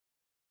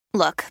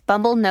Look,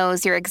 Bumble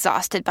knows you're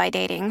exhausted by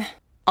dating.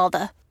 All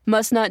the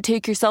must not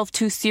take yourself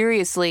too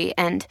seriously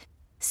and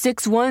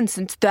 6'1"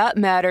 since that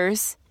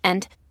matters.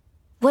 And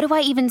what do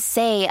I even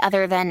say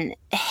other than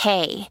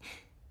hey?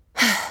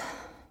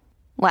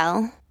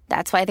 Well,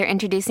 that's why they're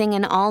introducing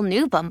an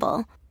all-new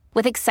Bumble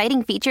with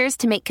exciting features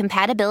to make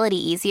compatibility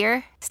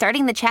easier,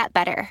 starting the chat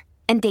better,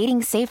 and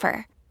dating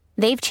safer.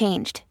 They've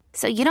changed,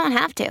 so you don't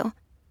have to.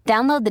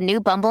 Download the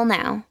new Bumble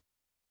now.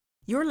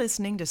 You're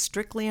listening to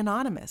Strictly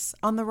Anonymous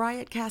on the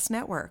Riotcast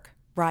Network,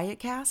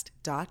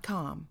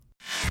 riotcast.com.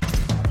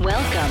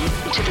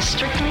 Welcome to the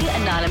Strictly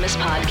Anonymous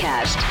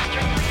podcast.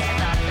 Strictly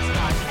Anonymous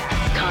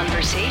podcast.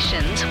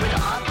 Conversations with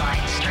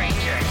online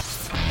strangers.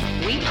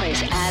 We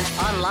place ads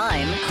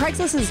online.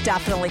 Craigslist is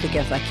definitely the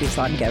gift that keeps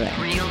on giving.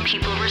 Real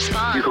people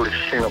respond. You go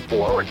to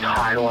Singapore or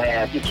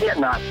Thailand, you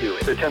can't not do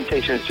it. The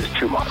temptation is just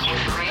too much.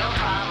 Real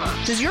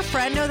problems. Does your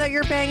friend know that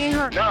you're banging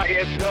her? No, he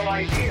has no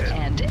idea.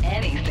 And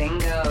anything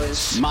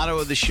goes. Motto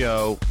of the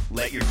show,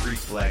 let your Greek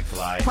flag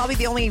fly. Probably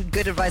the only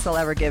good advice I'll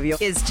ever give you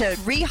is to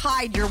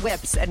re-hide your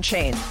whips and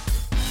chains.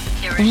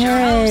 Here is your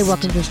host,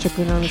 welcome to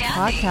Strictly Anonymous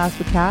Kathy. Podcast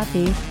with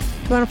Kathy.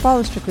 If you want to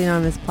follow Strictly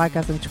Anonymous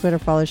Podcast on Twitter,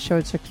 follow the show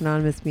at Strictly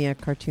Anonymous, me at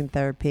Cartoon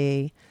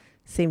Therapy.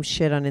 Same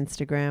shit on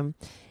Instagram.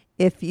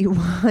 If you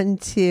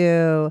want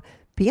to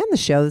be on the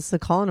show, this is a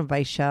call and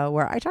advice show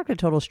where I talk to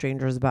total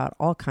strangers about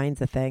all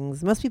kinds of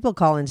things. Most people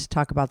call in to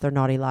talk about their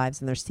naughty lives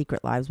and their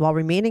secret lives while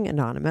remaining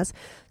anonymous.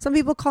 Some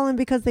people call in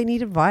because they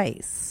need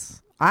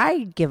advice.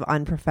 I give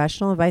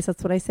unprofessional advice,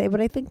 that's what I say,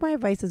 but I think my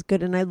advice is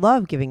good and I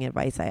love giving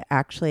advice. I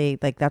actually,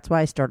 that's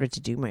why I started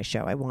to do my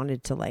show. I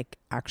wanted to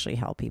actually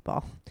help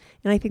people.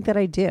 And I think that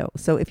I do.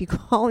 So if you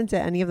call into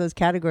any of those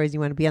categories,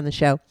 you want to be on the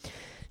show,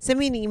 send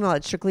me an email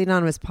at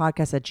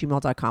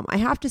strictlyanonymouspodcast@gmail.com. I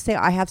have to say,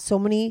 I have so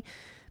many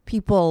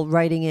people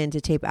writing in to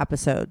tape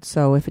episodes.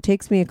 So if it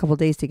takes me a couple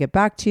days to get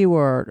back to you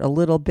or a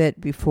little bit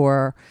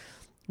before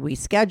we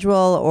schedule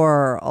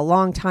or a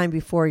long time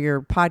before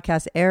your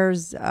podcast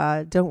airs,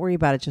 don't worry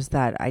about it. Just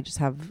that I just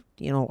have,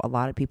 a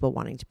lot of people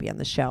wanting to be on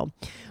the show.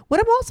 What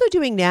I'm also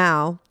doing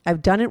now,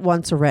 I've done it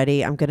once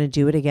already. I'm going to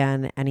do it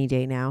again any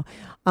day now,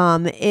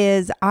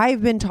 is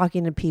I've been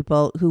talking to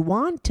people who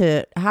want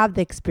to have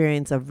the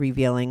experience of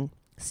revealing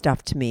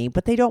stuff to me,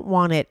 but they don't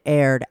want it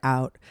aired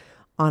out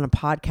on a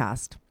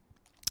podcast.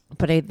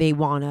 But they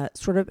want to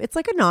sort of, it's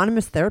like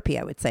anonymous therapy,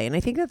 I would say. And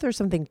I think that there's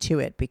something to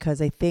it because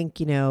I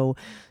think,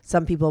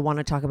 some people want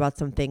to talk about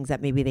some things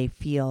that maybe they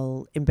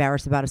feel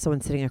embarrassed about if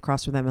someone's sitting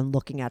across from them and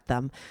looking at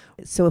them.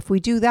 So if we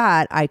do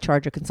that, I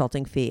charge a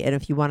consulting fee. And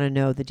if you want to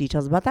know the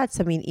details about that,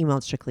 send me an email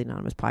at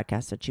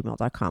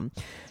strictlyanonymouspodcast@gmail.com.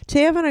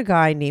 Today I have a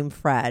guy named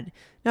Fred.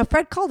 Now,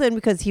 Fred called in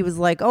because he was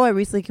like, I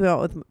recently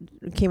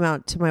came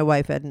out to my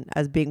wife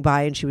as being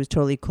bi and she was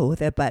totally cool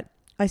with it. But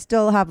I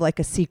still have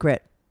a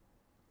secret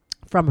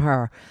from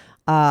her.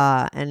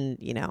 And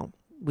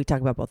we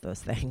talk about both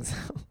those things.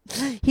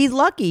 He's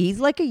lucky. He's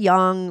like a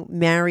young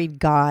married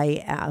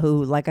guy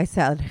who, like I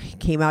said,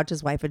 came out to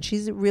his wife and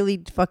she's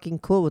really fucking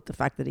cool with the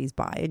fact that he's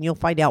bi. And you'll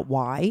find out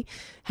why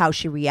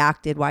she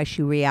reacted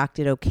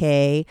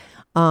okay.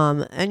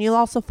 And you'll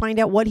also find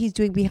out what he's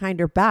doing behind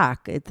her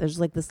back. There's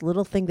this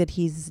little thing that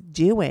he's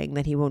doing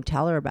that he won't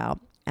tell her about.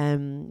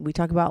 And we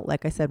talk about,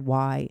 like I said,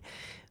 why,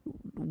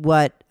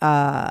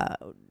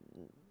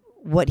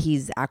 what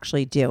he's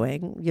actually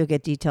doing. You'll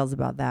get details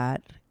about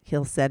that.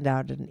 He'll send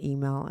out an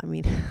email. I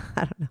mean,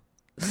 I don't know.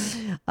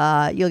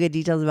 You'll get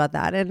details about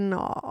that and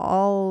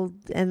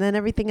then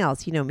everything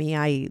else. You know me,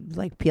 I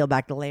peel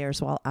back the layers,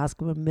 so I'll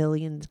ask him a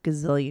million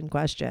gazillion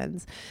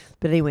questions.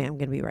 But anyway, I'm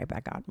going to be right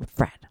back on with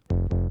Fred.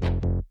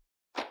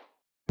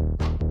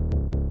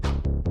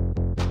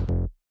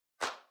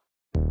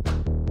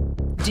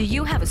 Do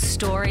you have a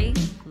story,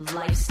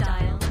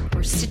 lifestyle,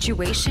 or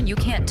situation you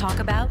can't talk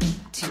about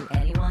to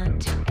anyone?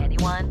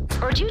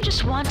 Or do you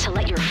just want to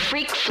let your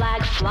freak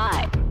flag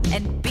fly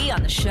And be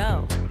on the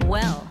show?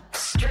 Well,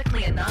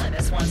 Strictly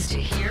Anonymous wants to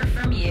hear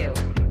from you.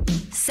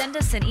 send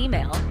us an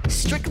email,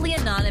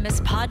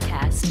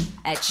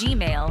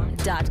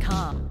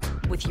 strictlyanonymouspodcast@gmail.com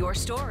with your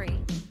story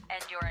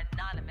and your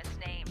anonymous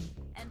name.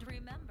 And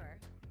remember,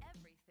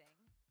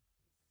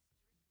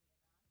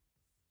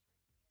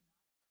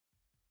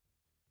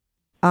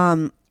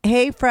 everything.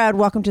 Hey, Fred,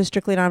 welcome to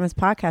Strictly Anonymous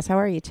Podcast. How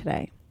are you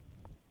today?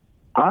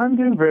 I'm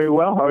doing very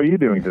well. How are you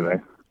doing today?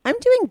 I'm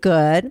doing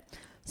good.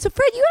 So,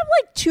 Fred, you have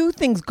two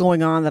things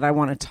going on that I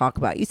want to talk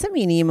about. You sent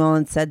me an email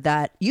and said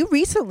that you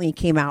recently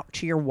came out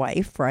to your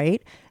wife,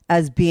 right,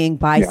 as being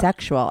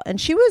bisexual. Yeah.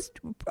 And she was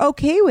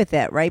okay with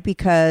it, right,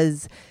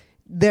 because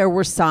there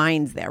were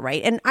signs there,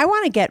 right? And I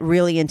want to get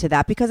really into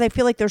that because I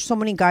feel like there's so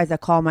many guys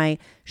that call my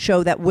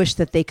show that wish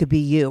that they could be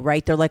you,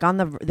 right? They're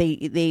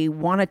they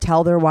want to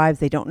tell their wives.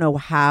 They don't know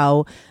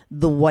how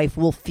the wife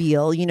will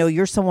feel.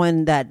 You're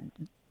someone that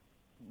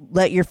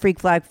let your freak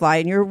flag fly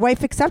and your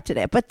wife accepted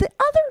it. But the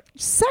other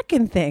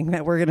second thing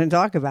that we're going to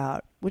talk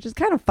about, which is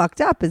kind of fucked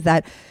up, is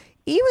that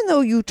even though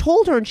you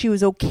told her and she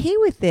was okay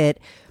with it,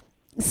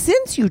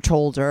 since you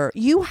told her,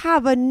 you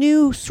have a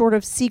new sort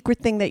of secret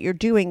thing that you're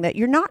doing that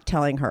you're not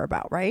telling her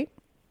about, right?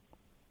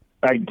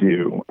 I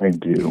do.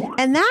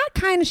 And that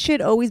kind of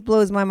shit always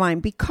blows my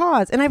mind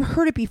because, and I've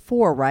heard it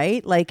before,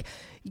 right? Like,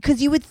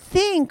 because you would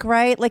think,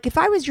 right? Like, if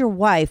I was your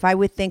wife, I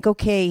would think,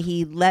 okay,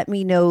 he let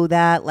me know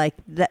that, like,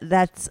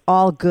 that's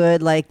all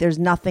good. Like, there's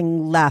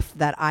nothing left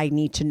that I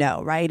need to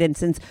know, right? And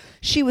since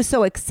she was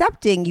so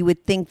accepting, you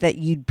would think that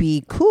you'd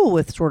be cool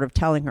with sort of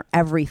telling her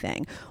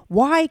everything.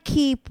 Why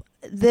keep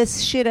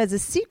this shit as a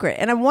secret?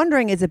 And I'm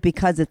wondering, is it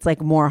because it's like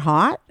more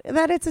hot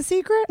that it's a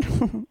secret?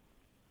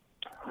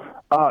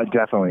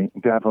 Definitely.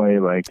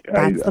 Like,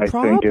 that's the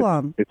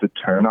problem. Think it's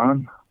a turn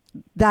on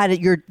that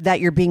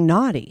you're being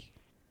naughty.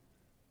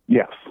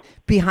 Yes.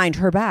 Behind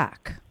her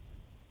back.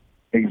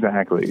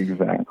 Exactly.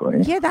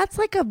 Yeah, that's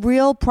like a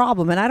real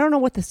problem. And I don't know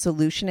what the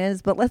solution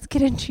is, but let's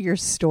get into your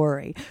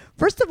story.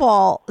 First of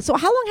all, so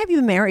how long have you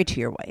been married to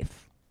your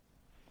wife?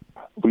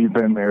 We've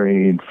been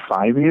married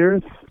 5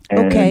 years.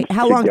 Okay.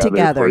 How long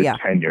together? Yeah.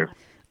 10 years.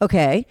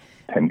 Okay.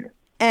 10 years.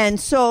 And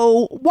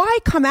so why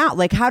come out?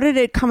 Like, how did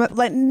it come up?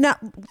 Like,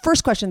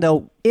 first question,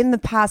 though, in the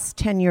past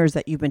 10 years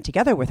that you've been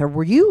together with her,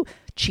 were you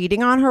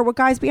cheating on her with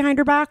guys behind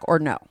her back or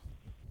no?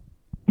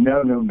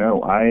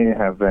 No. I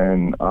have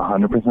been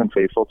 100%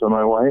 faithful to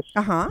my wife.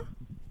 Uh-huh.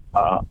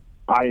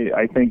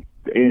 I think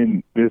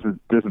this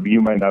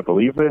you might not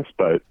believe this,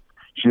 but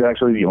she's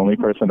actually the only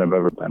person I've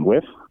ever been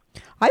with.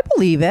 I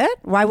believe it.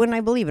 Why wouldn't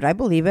I believe it? I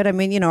believe it. I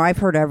mean, I've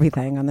heard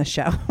everything on the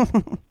show.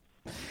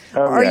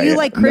 Are you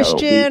like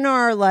Christian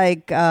or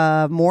like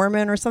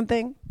Mormon or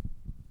something?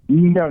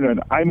 No.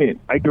 I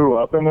mean, I grew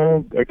up in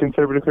a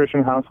conservative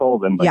Christian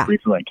household, and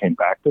recently I came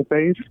back to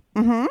faith.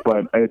 Mm-hmm.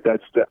 But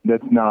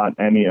that's not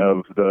any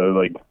of the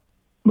like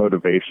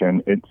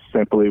motivation. It's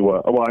simply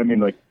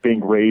being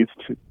raised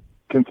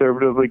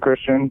conservatively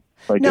Christian.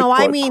 Like, no,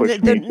 I mean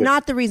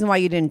not the reason why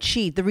you didn't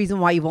cheat. The reason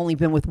why you've only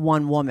been with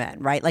one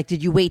woman, right? Like,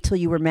 did you wait till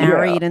you were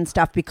married and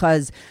stuff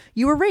because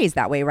you were raised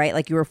that way, right?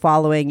 Like you were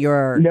following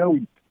your. No,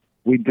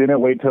 we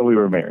didn't wait till we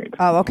were married.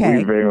 Oh, okay.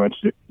 We very much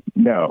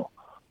no.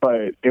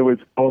 But it was,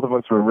 both of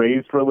us were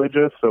raised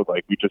religious, so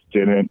like we just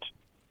didn't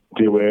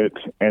do it.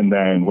 And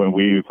then when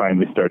we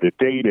finally started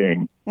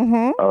dating, a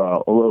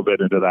little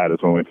bit into that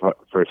is when we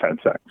first had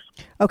sex.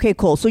 Okay,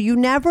 cool. So you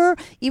never,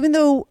 even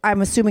though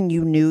I'm assuming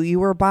you knew you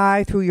were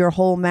bi through your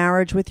whole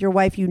marriage with your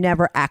wife, you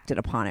never acted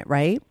upon it,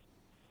 right?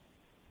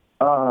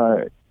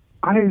 I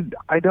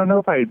don't know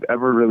if I'd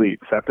ever really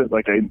accepted.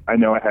 Like I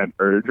know I had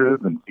urges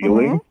and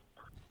feelings,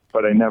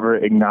 but I never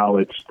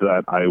acknowledged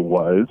that I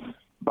was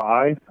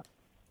bi.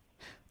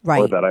 Right.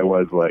 Or that I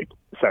was like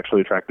sexually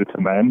attracted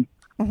to men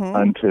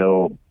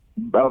until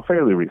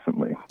fairly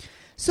recently.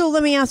 So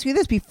let me ask you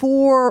this: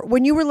 before,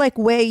 when you were like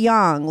way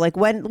young, like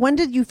when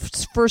did you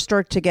first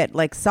start to get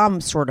like some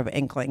sort of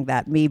inkling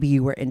that maybe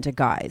you were into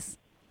guys?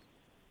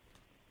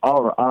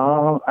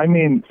 I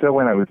mean, so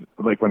when I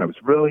was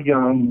really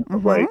young,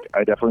 like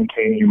I definitely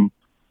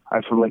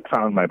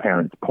found my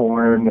parents'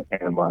 porn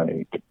and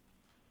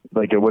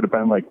like it would have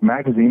been like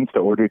magazines to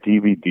order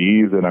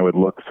DVDs, and I would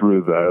look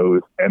through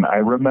those. And I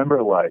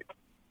remember like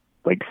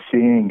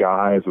seeing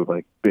guys with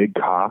like big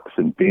cocks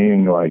and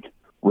being like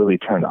really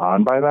turned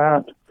on by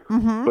that.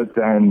 But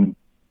then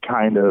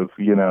kind of,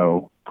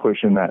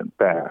 pushing that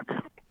back.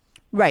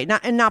 Right.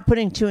 Not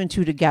putting two and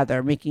two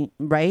together,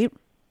 right?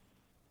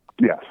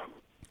 Yes.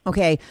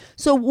 Okay.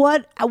 So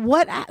what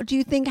do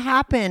you think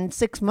happened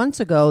 6 months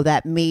ago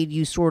that made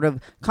you sort of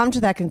come to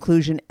that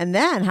conclusion and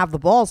then have the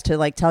balls to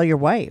like tell your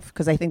wife?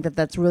 Because I think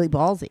that's really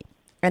ballsy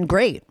and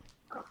great.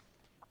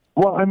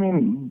 Well, I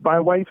mean, my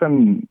wife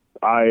and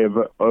I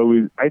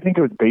think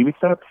it was baby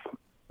steps.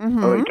 I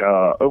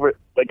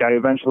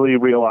eventually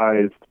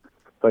realized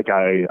like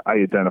I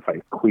identify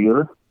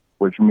queer,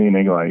 which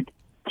meaning like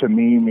to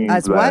me means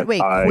as that what?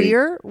 Wait,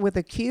 queer with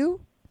a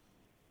Q?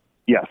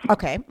 Yes.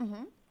 Okay.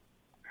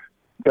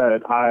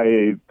 That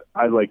I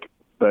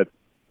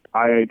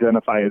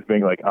identify as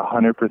being like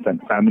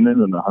 100%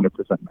 feminine and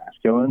 100%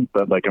 masculine,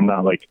 but like I'm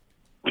not like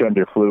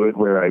gender fluid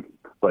where I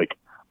like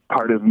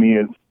part of me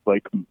is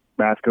like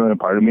masculine and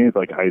part of me is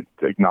like I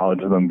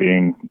acknowledge them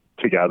being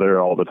together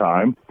all the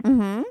time.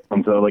 And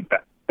so like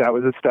that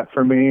was a step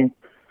for me.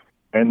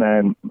 And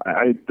then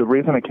the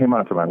reason I came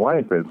out to my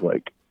wife is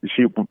like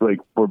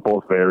we're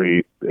both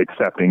very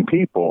accepting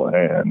people,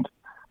 and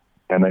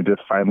I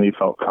just finally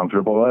felt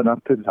comfortable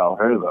enough to tell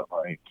her that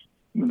like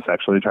I'm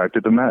sexually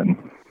attracted to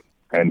men,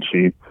 and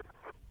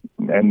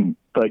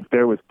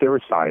there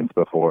were signs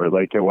before,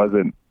 like it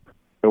wasn't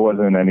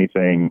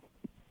anything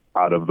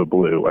out of the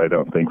blue. I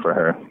don't think for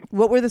her.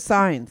 What were the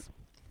signs?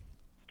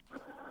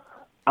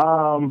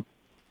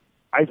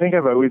 I think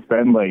I've always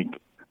been like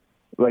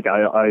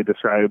I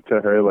described to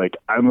her like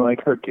I'm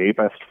like her gay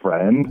best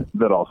friend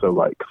that also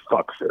like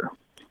fucks her.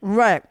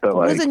 Right. So,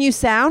 like, listen, you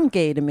sound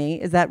gay to me.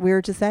 Is that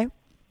weird to say?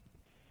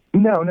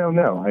 No.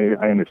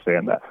 I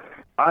understand that.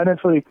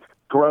 Honestly,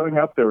 growing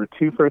up, there were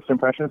two first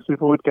impressions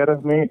people would get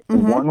of me.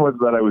 One was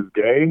that I was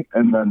gay,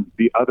 and then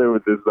the other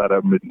was that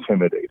I'm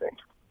intimidating.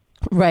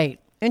 Right.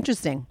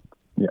 Interesting.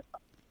 Yeah.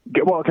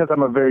 Well, because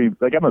I'm a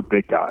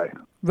big guy.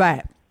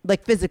 Right.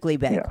 Like physically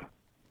big.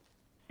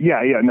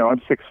 Yeah. No,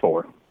 I'm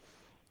 6'4".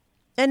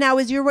 And now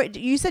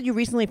you said you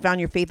recently found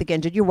your faith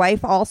again. Did your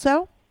wife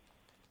also?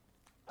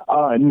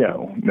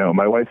 No.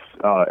 My wife's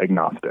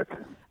agnostic.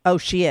 Oh,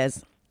 she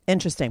is.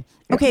 Interesting.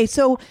 Yeah. Okay,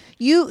 so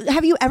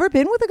have you ever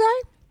been with a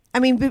guy? I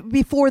mean,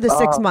 before the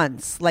 6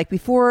 months, like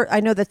before, I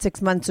know that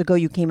 6 months ago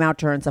you came out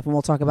to her and stuff, and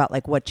we'll talk about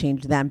like what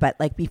changed then. But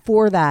like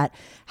before that,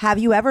 were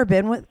you ever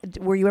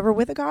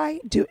with a guy?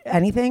 Do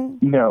anything?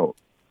 No.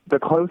 The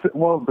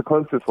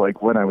closest,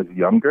 like when I was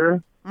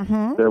younger,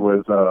 there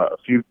was a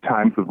few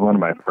times with one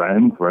of my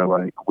friends where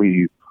like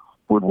we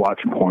would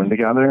watch porn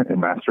together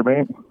and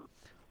masturbate.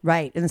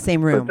 Right, in the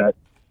same room.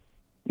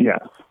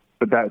 Yes.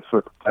 But that's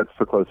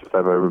the closest I've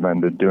ever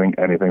been to doing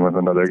anything with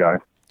another guy.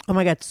 Oh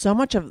my God! So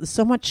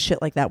much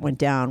shit like that went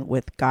down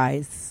with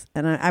guys,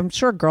 and I'm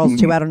sure girls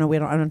too. I don't know.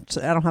 I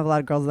don't have a lot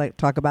of girls that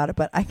talk about it,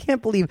 but I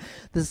can't believe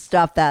the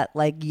stuff that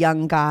like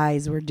young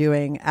guys were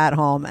doing at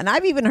home. And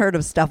I've even heard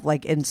of stuff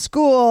like in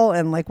school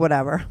and like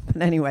whatever.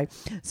 But anyway,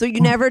 so you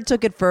never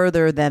took it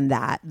further than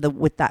that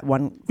with that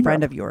one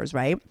friend of yours,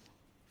 right?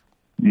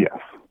 Yes.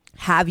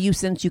 Have you,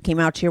 since you came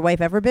out to your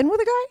wife, ever been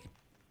with a guy?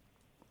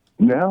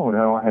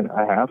 No,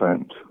 I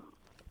haven't.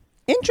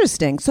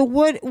 Interesting. So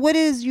what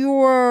is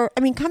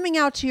coming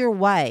out to your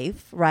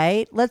wife,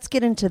 right? Let's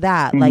get into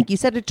that. Mm-hmm. Like you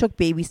said, it took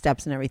baby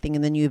steps and everything,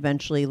 and then you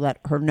eventually let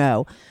her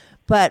know.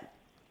 But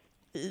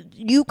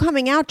you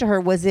coming out to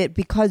her, was it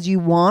because you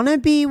want to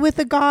be with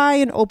a guy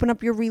and open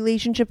up your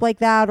relationship like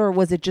that? Or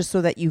was it just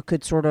so that you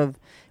could sort of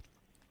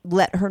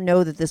let her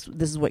know that this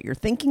is what you're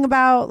thinking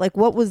about? Like,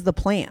 what was the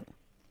plan?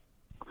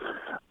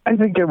 I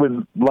think it was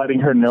letting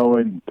her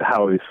know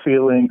how I was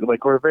feeling.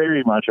 Like, we're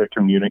very much a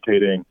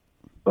communicating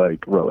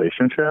like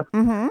relationship.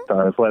 Mm-hmm. So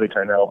I was letting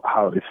her know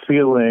how I was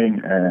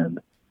feeling, and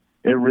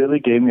it really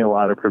gave me a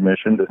lot of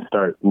permission to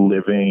start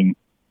living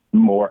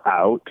more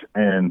out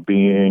and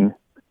being,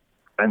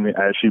 I mean,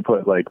 as she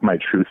put, like my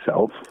true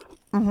self.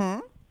 Mm-hmm.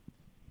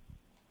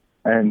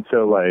 And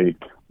so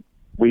like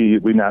we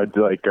now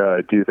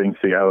do things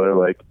together.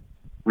 Like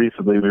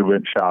recently we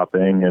went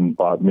shopping and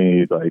bought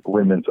me like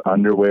women's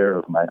underwear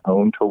of my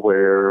own to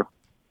wear.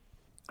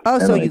 Oh,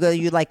 and, so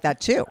you like that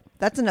too.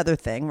 That's another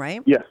thing,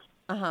 right? Yes.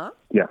 Uh-huh.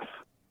 Yes.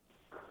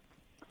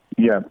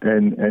 Yeah,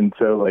 and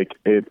so like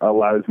it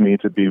allows me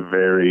to be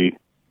very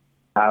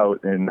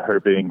out and her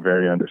being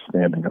very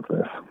understanding of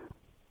this.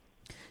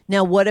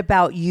 Now, what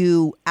about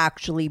you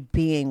actually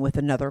being with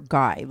another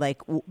guy?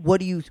 Like, where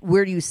do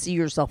you see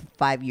yourself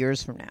 5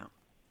 years from now?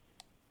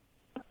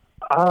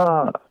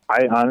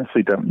 I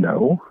honestly don't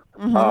know.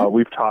 Mm-hmm.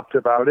 We've talked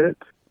about it,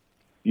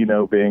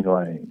 being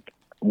like,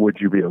 would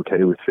you be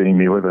okay with seeing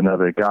me with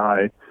another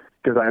guy?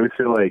 Because I would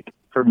feel like,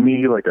 for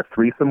me, like a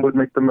threesome would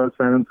make the most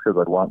sense because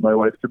I'd want my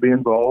wife to be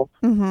involved.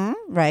 Mm-hmm.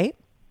 Right.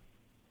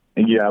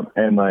 Yeah,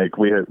 and like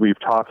we've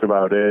talked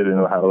about it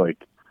and how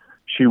like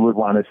she would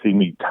want to see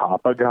me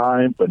top a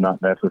guy, but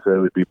not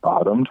necessarily be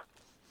bottomed.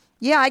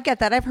 Yeah, I get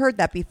that. I've heard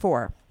that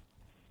before.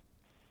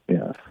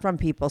 Yeah. From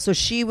people, so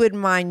she would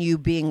mind you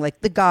being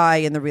like the guy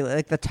in the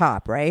like the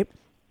top, right?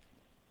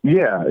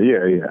 Yeah.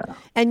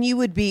 And you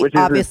would be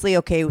obviously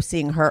okay with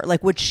seeing her.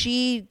 Like, would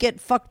she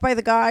get fucked by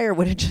the guy, or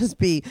would it just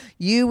be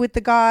you with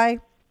the guy?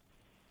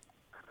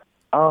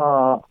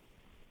 I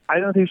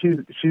don't think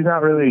she's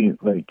not really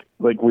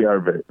like we are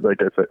very, like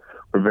I said,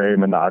 we're very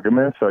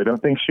monogamous. So I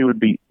don't think she would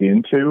be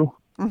into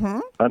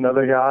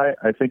another guy.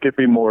 I think it'd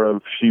be more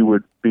of she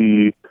would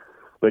be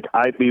like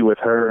I'd be with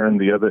her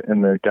and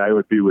the guy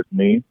would be with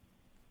me.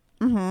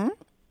 Mm-hmm.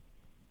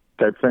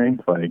 Type thing,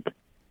 like.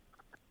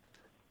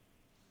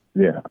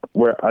 Yeah,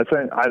 where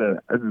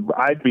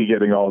I'd be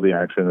getting all the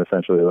action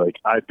essentially. Like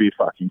I'd be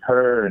fucking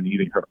her and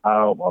eating her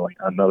out while like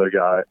another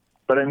guy.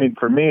 But I mean,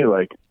 for me,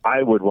 like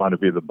I would want to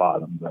be the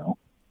bottom though.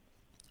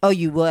 Oh,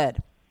 you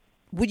would?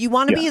 Would you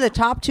want to be the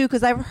top too?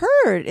 Because I've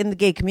heard in the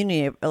gay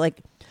community like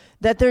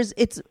that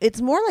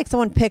it's more like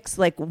someone picks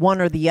like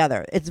one or the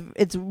other.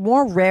 It's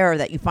more rare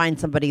that you find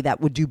somebody that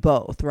would do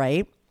both,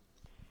 right?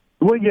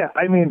 Well, yeah.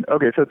 I mean,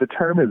 okay. So the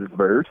term is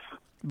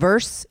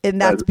verse,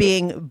 and that's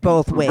being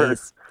both ways.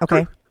 Verse.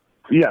 Okay.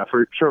 Yeah,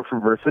 for sure, for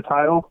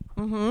versatile,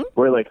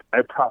 where like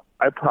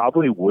I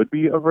probably would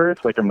be averse.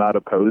 Like I'm not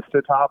opposed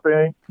to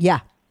topping. Yeah,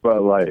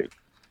 but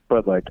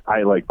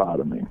I like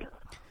bottoming.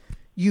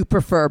 You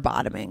prefer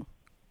bottoming,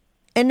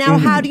 and now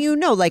how do you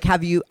know? Like,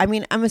 have you? I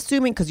mean, I'm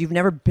assuming because you've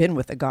never been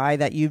with a guy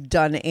that you've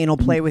done anal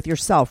play with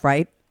yourself,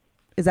 right?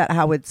 Is that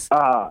how it's?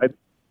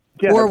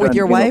 Or with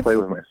your wife? Play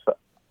with myself.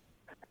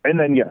 And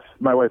then yes,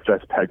 my wife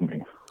does peg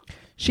me.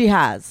 She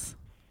has.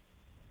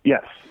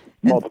 Yes.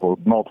 Multiple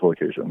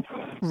occasions.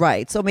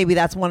 Right. So maybe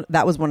that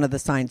was one of the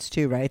signs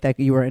too, right? That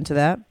you were into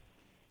that?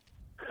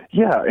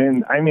 Yeah.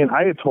 And I mean,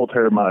 I had told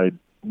her my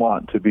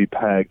want to be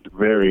pegged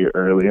very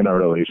early in our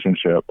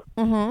relationship.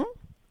 Mm-hmm.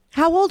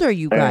 How old are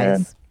you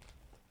guys?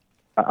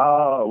 And,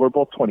 we're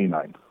both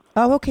 29.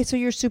 Oh, okay. So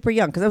you're super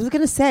young. Because I was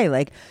going to say,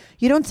 like,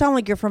 you don't sound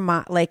like you're from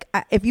my, like,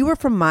 if you were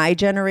from my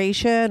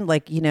generation,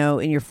 like, in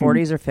your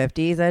 40s or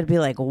 50s, I'd be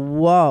like,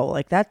 whoa,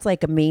 like, that's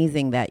like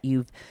amazing that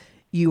you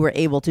were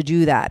able to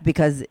do that,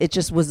 because it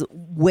just was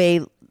way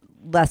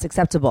less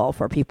acceptable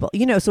for people,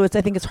 so I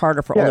think it's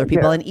harder for older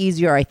people and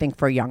easier, I think,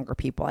 for younger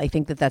people. I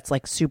think that's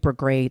like super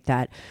great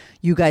that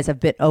you guys have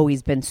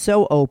always been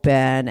so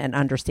open and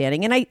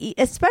understanding. And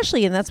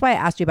and that's why I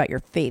asked you about your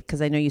faith,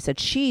 because I know you said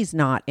she's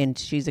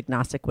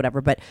agnostic,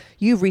 whatever, but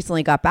you've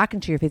recently got back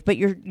into your faith, but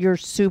you're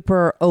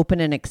super open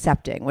and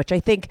accepting, which I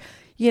think,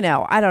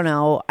 I don't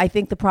know. I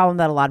think the problem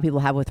that a lot of people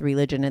have with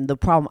religion, and the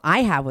problem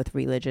I have with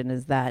religion,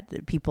 is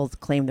that people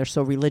claim they're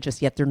so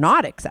religious, yet they're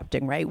not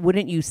accepting, right?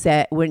 Wouldn't you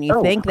think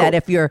that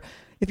if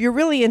you're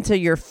really into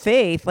your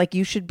faith, like,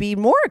 you should be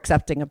more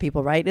accepting of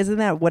people, right? Isn't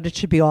that what it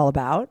should be all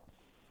about?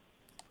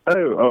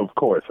 Oh, of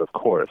course.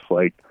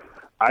 Like,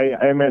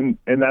 I'm in,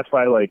 and that's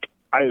why, like,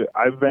 I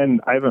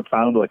haven't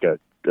found like a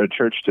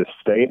church to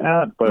stay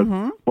at, but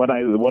one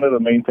of the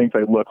main things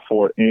I look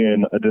for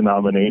in a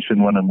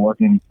denomination when I'm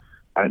looking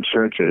at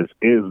churches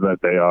is that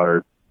they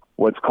are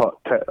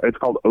it's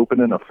called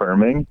open and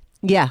affirming.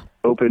 Yeah.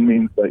 Open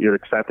means that you're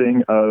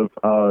accepting of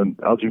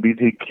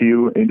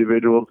LGBTQ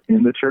individuals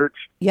in the church.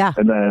 Yeah.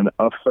 And then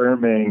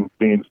affirming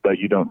means that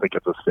you don't think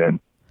it's a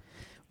sin.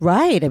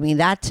 Right. I mean,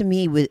 that to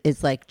me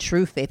is like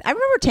true faith. I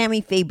remember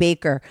Tammy Faye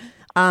Baker.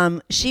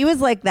 She was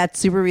like that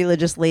super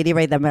religious lady,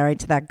 right, that married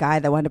to that guy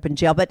that wound up in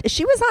jail. But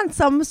she was on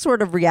some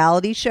sort of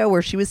reality show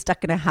where she was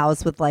stuck in a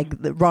house with like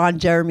Ron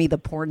Jeremy, the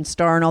porn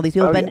star, and all these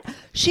people. Oh, but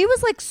she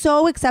was like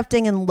so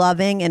accepting and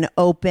loving and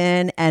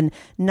open and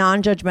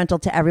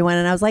non-judgmental to everyone.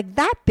 And I was like,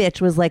 that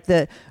bitch was like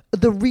the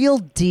real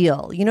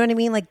deal. You know what I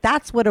mean? Like,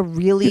 that's what a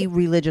really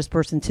religious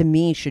person to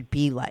me should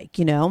be like,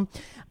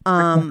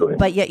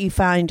 but yet you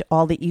find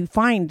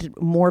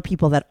more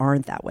people that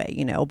aren't that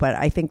way, but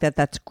I think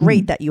that's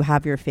great that you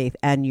have your faith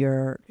and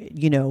you're,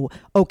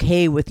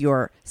 okay with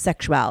your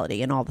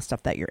sexuality and all the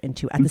stuff that you're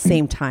into. At the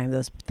same time,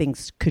 those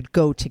things could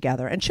go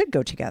together and should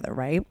go together,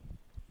 right?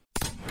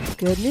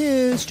 Good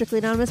news. Strictly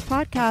Anonymous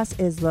Podcast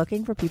is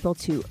looking for people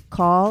to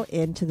call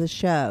into the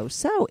show.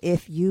 So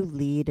if you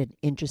lead an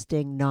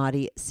interesting,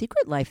 naughty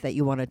secret life that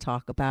you want to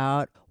talk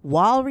about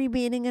while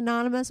remaining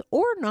anonymous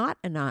or not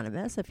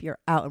anonymous, if you're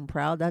out and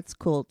proud, that's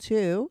cool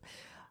too.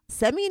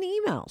 Send me an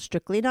email,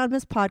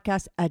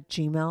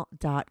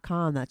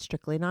 strictlyanonymouspodcast@gmail.com. That's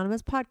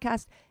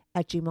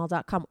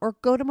strictlyanonymouspodcast@gmail.com. Or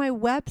go to my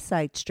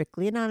website,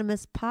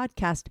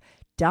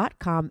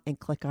 strictlyanonymouspodcast.com, and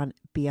click on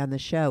Be on the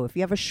Show. If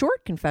you have a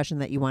short confession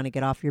that you want to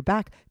get off your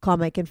back, call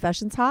my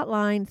confessions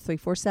hotline,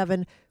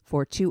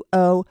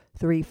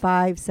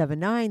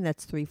 347-420-3579.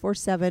 That's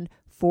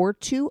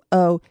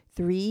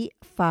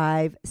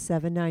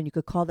 347-420-3579. You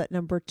could call that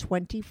number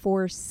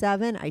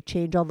 24/7. I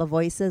change all the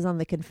voices on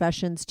the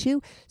confessions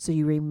too, so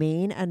you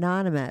remain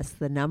anonymous.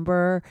 The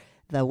number,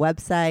 the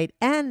website,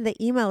 and the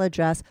email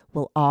address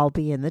will all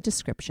be in the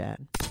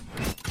description.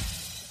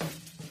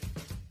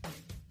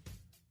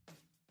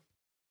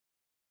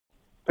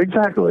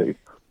 Exactly.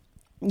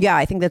 Yeah,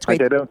 I think that's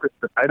great. Like,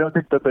 I don't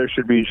think that there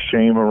should be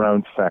shame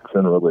around sex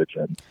and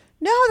religion.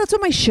 No, that's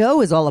what my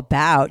show is all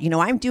about.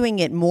 I'm doing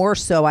it more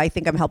so. I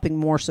think I'm helping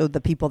more so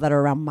the people that are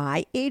around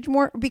my age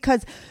more,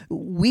 because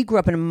we grew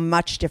up in a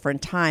much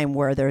different time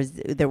where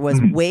there was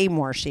way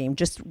more shame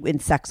just in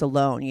sex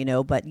alone,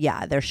 But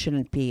yeah, there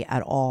shouldn't be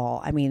at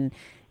all. I mean,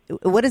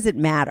 what does it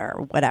matter?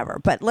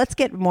 Whatever. But let's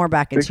get more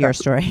back into your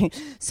story.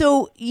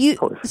 So you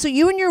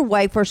and your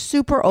wife are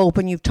super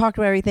open. You've talked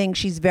about everything.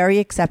 She's very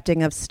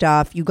accepting of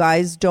stuff. You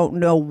guys don't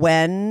know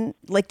when.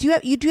 Like, do you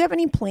have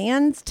any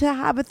plans to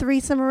have a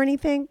threesome or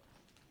anything?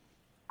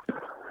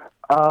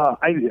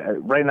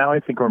 Right now I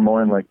think we're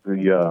more in like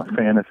the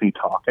fantasy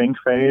talking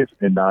phase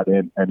and not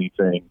in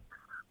anything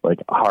like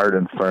hard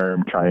and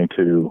firm trying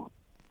to.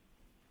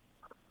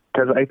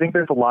 Because I think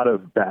there's a lot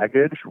of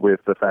baggage with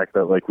the fact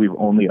that, like, we've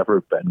only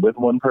ever been with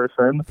one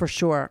person. For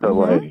sure. So,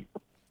 like,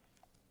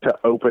 to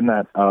open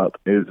that up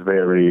is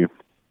very...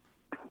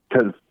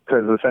 Because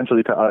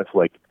essentially to us,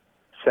 like,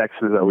 sex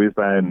has always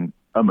been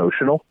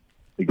emotional.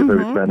 Like, it's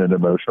always been an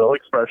emotional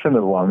expression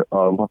along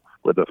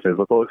with a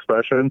physical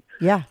expression.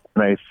 Yeah.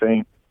 And I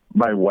think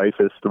my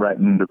wife is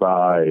threatened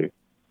by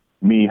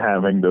me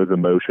having those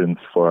emotions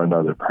for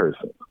another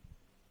person.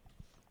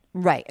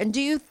 Right. And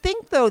do you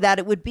think, though, that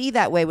it would be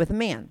that way with a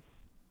man?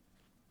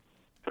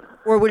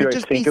 Or would it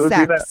just be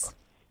sex?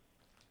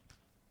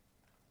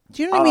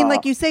 Do you know what I mean?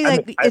 Like you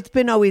say, it's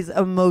been always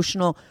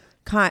emotional.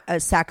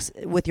 Sex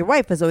with your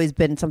wife has always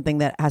been something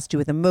that has to do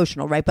with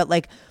emotional, right? But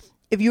like,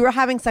 if you were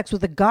having sex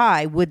with a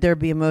guy, would there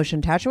be emotion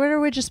attached to it, or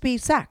would it just be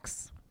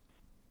sex?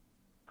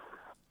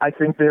 I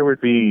think there would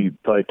be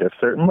like a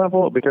certain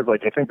level, because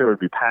like I think there would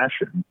be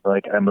passion.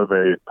 Like, I'm a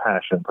very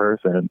passionate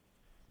person.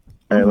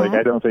 And like,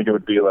 I don't think it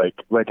would be like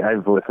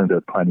I've listened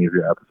to plenty of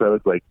your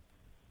episodes. Like,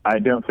 I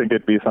don't think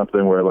it'd be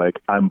something where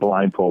like I'm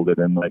blindfolded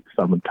and like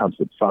someone comes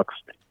and fucks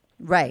me.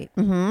 Right.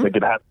 Mm-hmm. Like,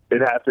 it has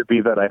to be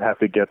that I'd have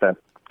to get to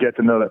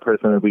know that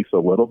person at least a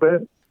little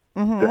bit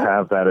to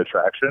have that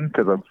attraction,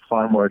 because I'm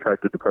far more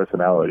attracted to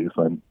personalities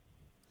than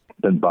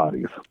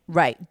bodies.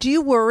 Right. Do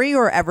you worry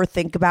or ever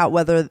think about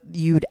whether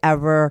you'd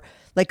ever,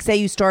 like, say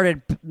you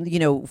started,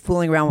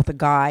 fooling around with a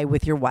guy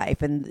with your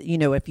wife, and,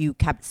 if you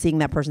kept seeing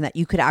that person, that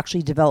you could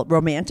actually develop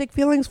romantic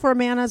feelings for a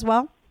man as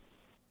well?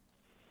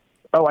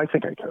 Oh, I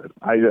think I could.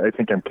 I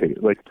think I'm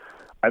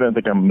I don't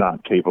think I'm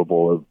not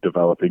capable of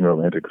developing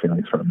romantic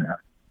feelings from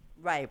there.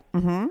 Right.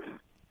 Mm-hmm.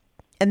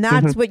 And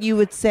that's what you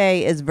would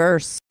say is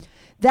verse.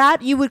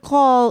 That you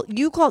call,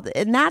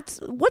 and that's,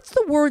 what's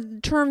the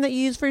term that you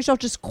use for yourself?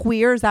 Just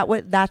queer? Is that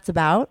what that's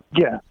about?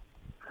 Yeah.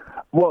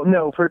 Well,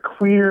 no, for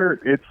queer,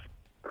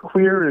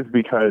 queer is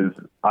because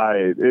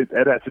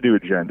it has to do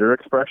with gender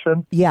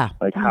expression. Yeah.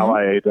 Like how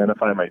I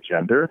identify my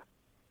gender.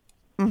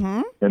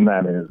 Mm-hmm. And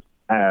that is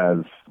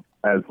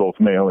as both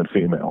male and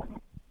female.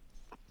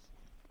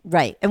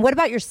 Right. And what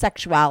about your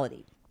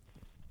sexuality?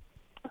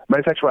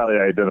 My sexuality,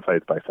 I identify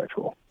as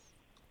bisexual.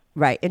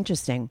 Right.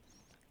 Interesting.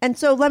 And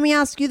so let me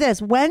ask you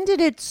this. When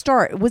did it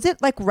start? Was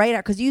it like right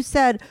out? Because you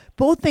said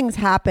both things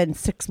happened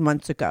 6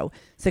 months ago.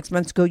 6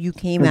 months ago, you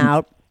came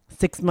out.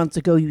 6 months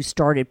ago, you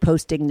started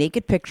posting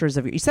naked pictures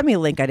of you. You sent me a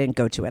link. I didn't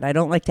go to it. I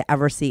don't like to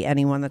ever see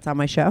anyone that's on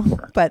my show.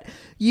 But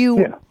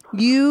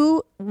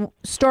you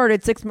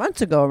started 6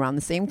 months ago around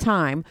the same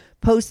time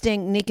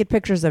posting naked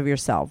pictures of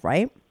yourself,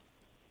 right?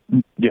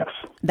 Yes.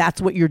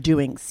 That's what you're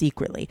doing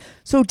secretly.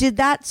 So did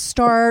that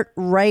start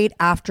right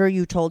after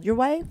you told your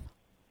wife?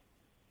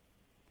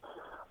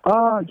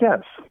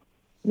 Yes.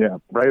 Yeah.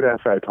 Right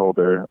after I told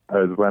her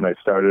is when I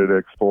started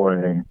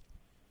exploring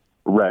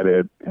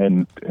Reddit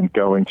and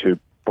going to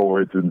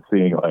boards and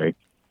seeing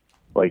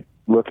like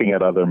looking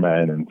at other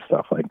men and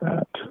stuff like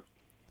that.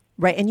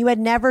 Right. And you had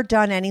never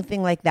done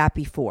anything like that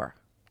before?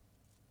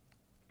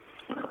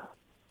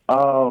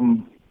 I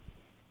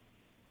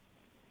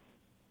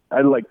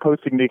like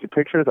posting naked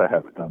pictures. I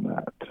haven't done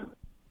that.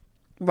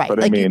 Right. But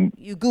like I mean,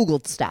 you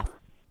Googled stuff.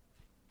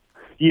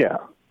 Yeah.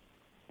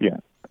 Yeah.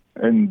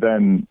 And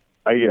then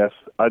I guess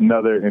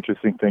another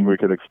interesting thing we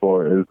could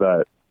explore is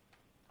that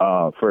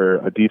for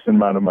a decent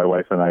amount of my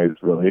wife and I's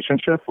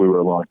relationship, we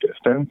were long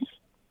distance.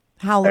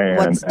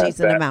 What's a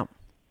decent amount?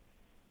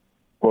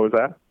 What was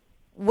that?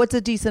 What's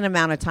a decent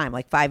amount of time?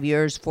 Like 5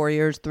 years, 4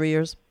 years, 3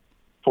 years?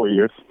 4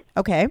 years.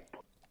 Okay.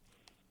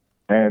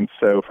 And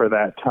so for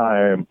that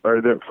time,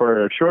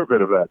 for a short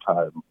bit of that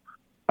time,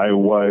 I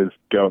was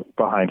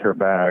behind her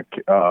back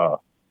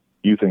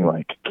using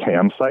like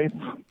cam sites.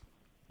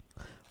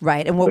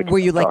 Right. And what were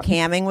you like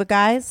camming with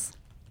guys?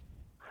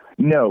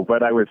 No,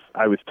 but I was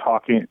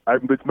talking. I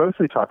was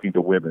mostly talking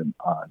to women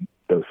on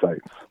those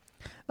sites.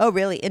 Oh,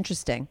 really?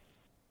 Interesting.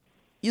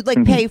 You'd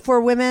like pay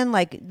for women?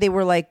 Like they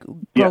were like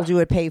girls you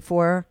would pay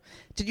for?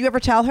 Did you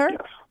ever tell her?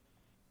 Yes.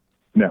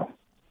 No.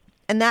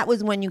 And that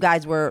was when you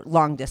guys were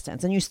long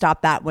distance, and you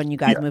stopped that when you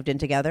guys moved in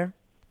together?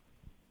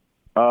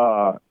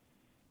 Yeah,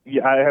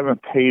 I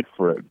haven't paid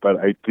for it,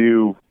 but I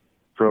do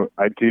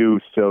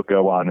still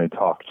go on and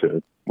talk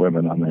to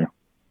women on there.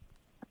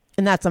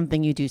 And that's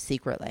something you do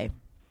secretly?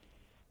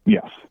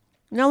 Yes.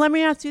 Now, let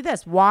me ask you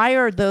this. Why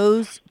are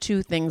those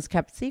two things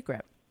kept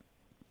secret?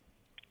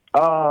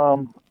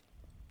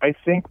 I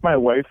think my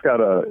wife's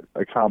got a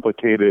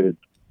complicated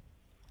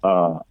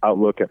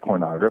outlook at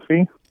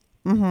pornography.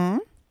 Mm-hmm.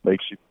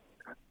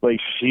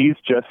 She's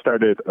just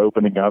started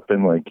opening up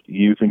and like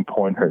using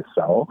porn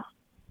herself.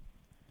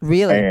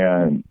 Really?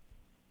 And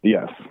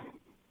yes.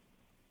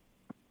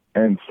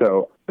 And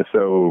so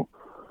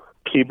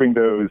keeping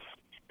those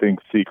things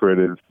secret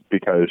is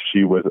because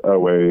she was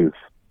always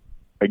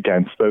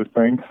against those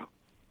things.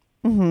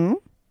 Mm-hmm.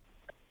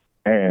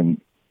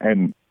 And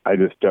I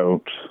just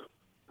don't.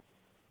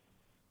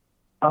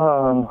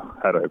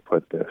 How do I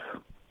put this?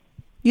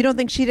 You don't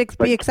think she'd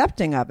be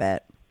accepting of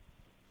it?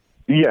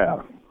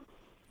 Yeah.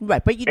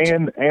 Right, but you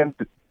and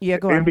yeah,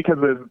 go on. And because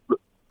of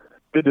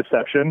the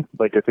deception,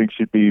 like I think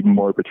she'd be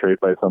more betrayed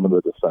by some of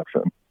the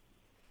deception.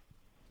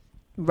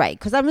 Right,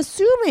 because I'm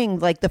assuming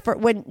like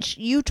when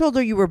you told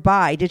her you were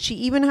bi, did she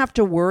even have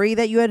to worry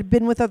that you had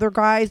been with other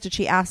guys? Did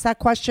she ask that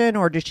question,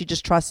 or did she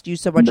just trust you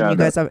so much? No, and you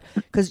guys,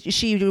 because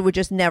she would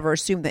just never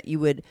assume that you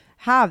would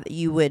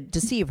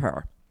deceive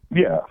her.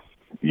 Yeah,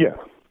 yeah.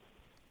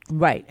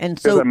 Right, and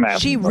so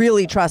she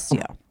really trusts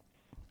you.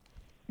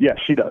 Yeah,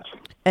 she does.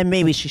 And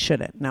maybe she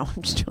shouldn't. No,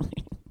 I'm just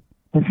joking.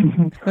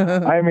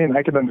 I mean,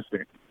 I can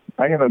understand.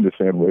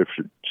 If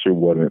she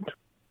wouldn't.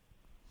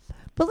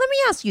 But let me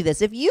ask you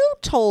this. If you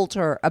told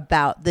her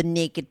about the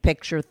naked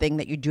picture thing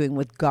that you're doing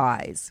with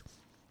guys,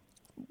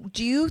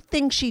 do you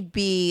think she'd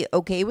be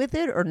okay with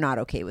it or not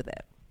okay with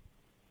it?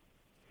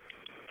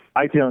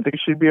 I don't think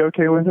she'd be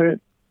okay with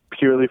it,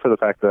 purely for the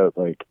fact that,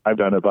 like, I've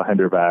done it behind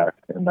her back,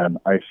 and then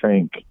I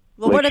think...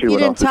 Well, what if you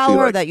didn't tell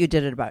her that you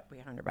did it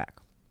behind her back?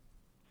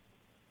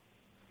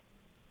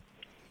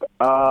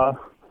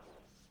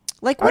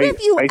 Like, what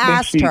if you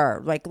asked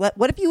her? Like,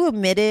 what if you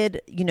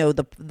omitted,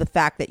 the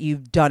fact that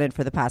you've done it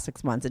for the past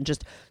 6 months and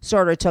just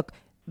sort of took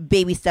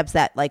baby steps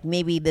that, like,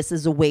 maybe this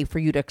is a way for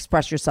you to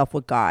express yourself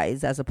with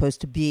guys as opposed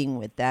to being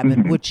with them,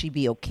 and would she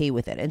be okay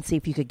with it? And see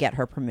if you could get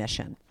her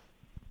permission.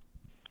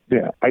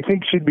 Yeah, I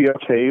think she'd be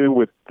okay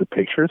with the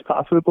pictures,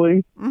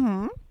 possibly.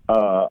 Mm-hmm.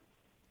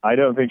 I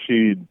don't think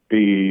she'd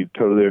be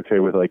totally okay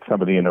with, like,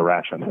 some of the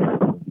interactions.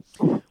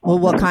 Well,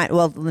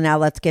 well, now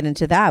let's get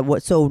into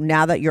that. So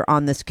now that you're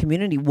on this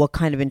community, what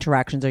kind of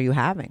interactions are you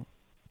having?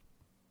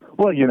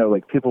 well,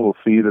 like people will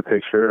see the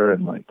picture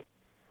and like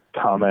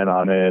comment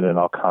on it, and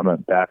I'll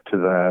comment back to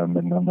them,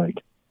 and then like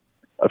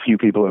a few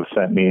people have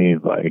sent me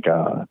like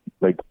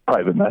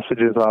private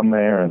messages on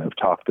there, and I've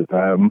talked to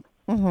them.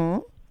 Mm-hmm.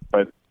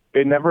 But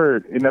it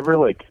never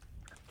like,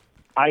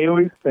 I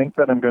always think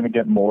that I'm going to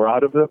get more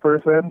out of the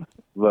person,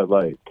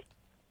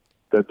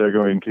 that they're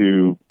going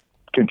to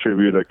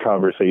contribute a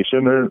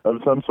conversation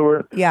of some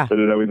sort. Yeah. But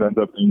it always ends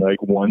up being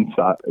like one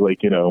side, like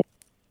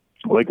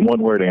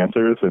one word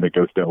answers, and it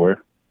goes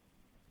nowhere.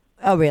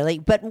 Oh, really?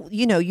 But,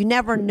 you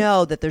never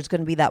know that there's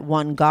going to be that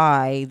one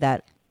guy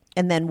that,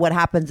 and then what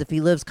happens if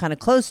he lives kind of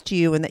close to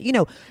you, and that,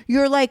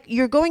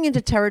 you're going into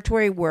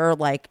territory where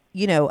like,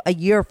 a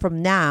year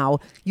from now,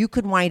 you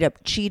could wind up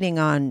cheating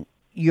on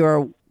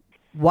your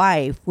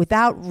wife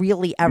without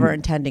really ever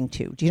intending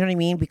to. Do you know what I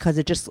mean? Because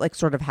it just like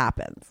sort of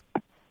happens.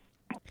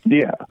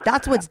 Yeah.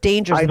 That's what's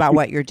dangerous about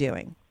what you're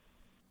doing.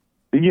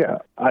 Yeah.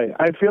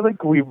 I feel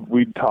like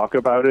we talk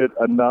about it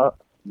enough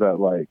that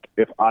like,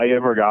 if I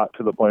ever got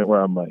to the point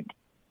where I'm like,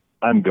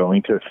 I'm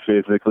going to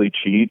physically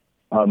cheat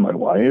on my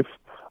wife,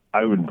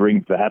 I would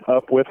bring that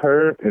up with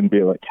her and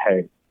be like,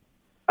 hey,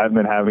 I've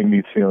been having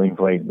these feelings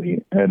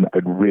lately, and I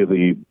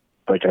really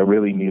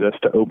need us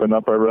to open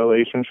up our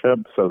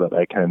relationship so that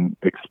I can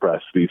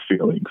express these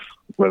feelings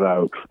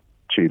without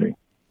cheating.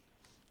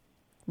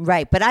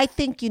 Right. But I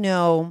think, I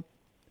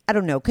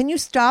don't know. Can you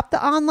stop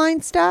the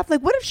online stuff?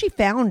 Like, what if she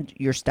found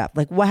your stuff?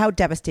 Like, how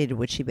devastated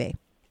would she be?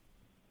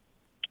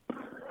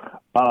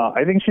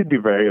 I think she'd be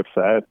very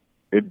upset.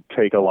 It'd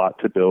take a lot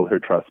to build her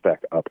trust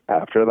back up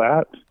after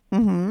that.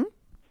 Mm-hmm.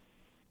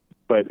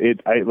 But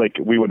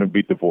we wouldn't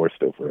be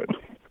divorced over it.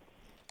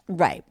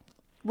 Right.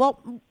 Well,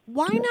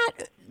 why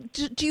not?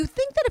 Do you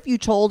think that if you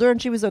told her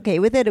and she was okay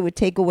with it, it would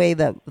take away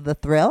the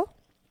thrill?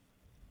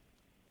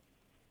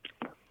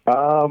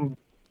 Probably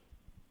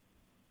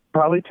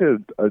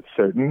to a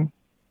certain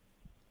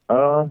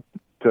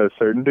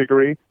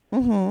degree.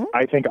 Mm-hmm.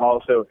 I think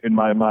also in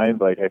my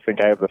mind, like I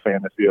think I have the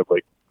fantasy of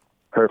like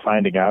her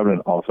finding out and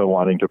also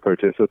wanting to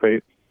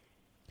participate,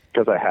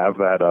 because I have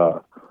that.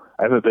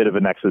 I have a bit of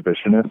an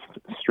exhibitionist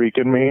streak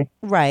in me,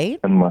 right?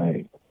 And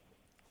like,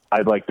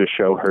 I'd like to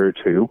show her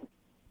too.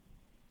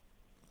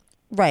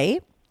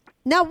 Right.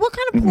 Now, what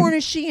kind of porn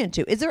is she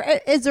into? Is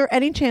there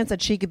any chance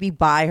that she could be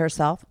bi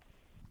herself?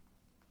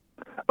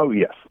 Oh,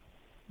 yes.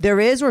 There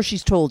is, or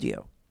she's told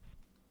you?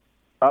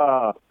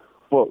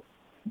 Well,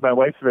 my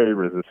wife's very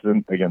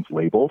resistant against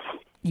labels.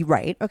 You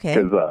right,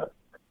 okay.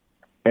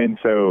 And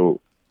so,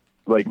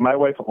 like, my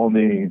wife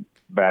only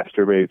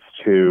masturbates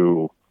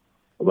to,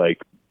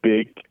 like,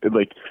 big,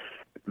 like,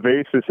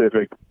 very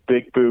specific,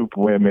 big boob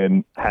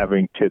women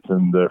having tits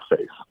in their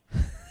face.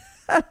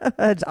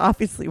 That's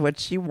obviously what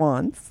she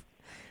wants.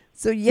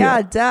 So,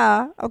 yeah,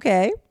 duh.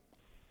 Okay.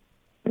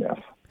 Yes.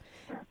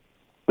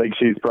 Like,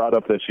 she's brought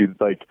up that she's,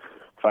 like,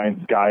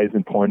 finds guys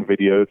in porn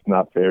videos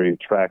not very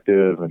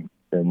attractive, and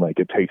like,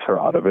 it takes her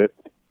out of it.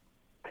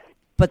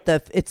 But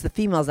it's the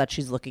females that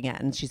she's looking at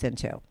and she's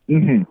into.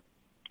 Mm-hmm.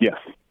 Yes.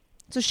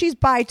 So she's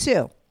bi,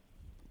 too?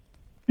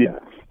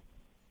 Yes.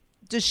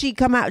 Does she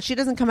come out? She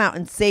doesn't come out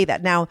and say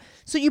that. Now,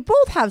 so you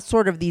both have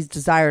sort of these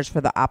desires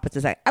for the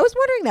opposite sex. I was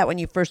wondering that when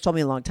you first told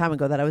me a long time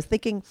ago, that I was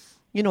thinking,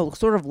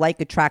 sort of like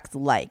attracts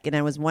like. And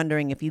I was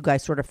wondering if you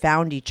guys sort of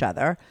found each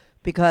other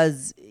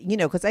because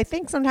I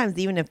think sometimes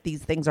even if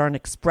these things aren't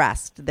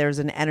expressed, there's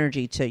an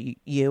energy to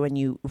you and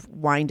you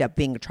wind up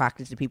being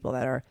attracted to people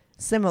that are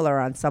similar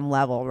on some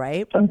level,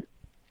 right?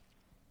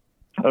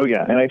 Oh,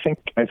 yeah. And I think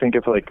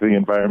if like the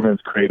environment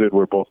is created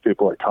where both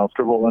people are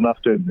comfortable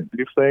enough to admit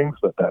these things,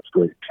 that's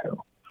great too.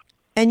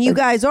 And you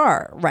guys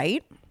are,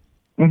 right?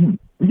 Mm-hmm.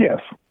 Yes.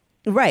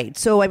 Right.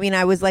 So, I mean,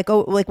 I was like,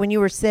 like when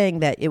you were saying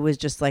that it was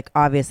just like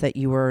obvious that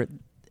you were,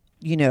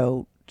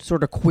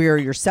 sort of queer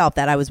yourself,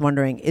 that I was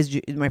wondering,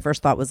 my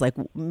first thought was like,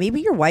 maybe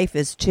your wife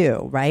is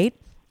too, right?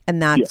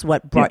 And that's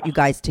what brought you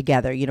guys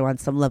together. On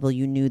some level,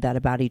 you knew that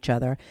about each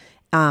other.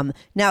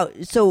 Now,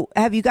 so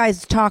have you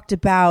guys talked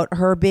about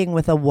her being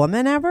with a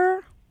woman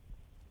ever?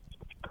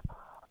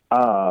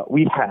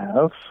 We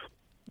have,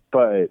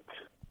 but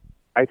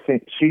I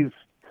think she's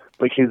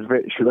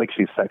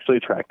sexually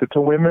attracted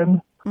to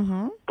women,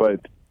 mm-hmm.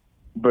 but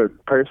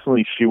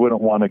personally, she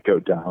wouldn't want to go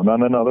down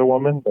on another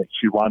woman. Like,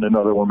 she'd want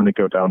another woman to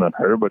go down on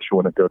her, but she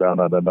wouldn't go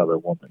down on another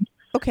woman.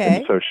 Okay.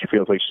 And so she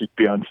feels like she'd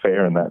be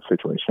unfair in that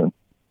situation.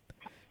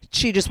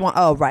 She just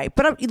right.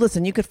 But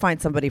listen, you could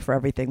find somebody for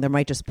everything. There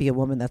might just be a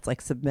woman that's like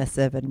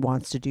submissive and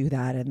wants to do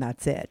that, and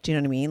that's it. Do you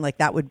know what I mean? Like,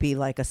 that would be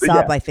like a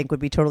sub, I think, would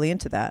be totally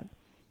into that.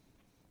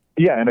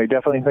 Yeah, and I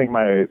definitely think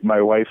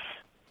my wife,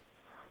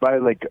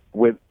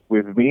 with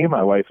me,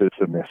 my wife is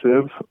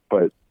submissive,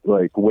 but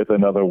like with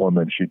another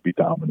woman, she'd be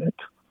dominant.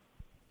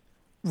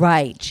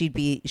 Right. She'd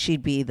be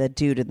the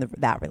dude in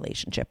that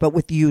relationship, but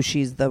with you,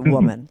 she's the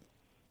woman.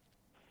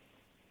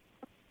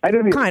 I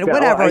don't kind of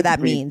whatever that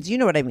means. You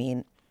know what I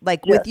mean?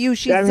 Like with you,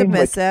 she's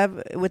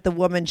submissive. With the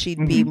woman,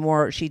 she'd be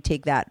more. She'd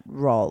take that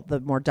role, the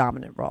more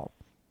dominant role.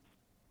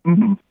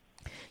 Mm-hmm.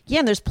 Yeah,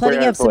 and there's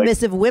plenty of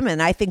submissive women.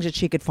 I think that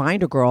she could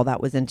find a girl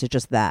that was into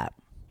just that.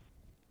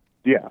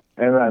 Yeah.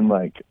 And then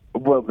like,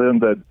 well, then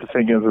the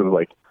thing is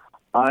like,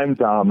 I'm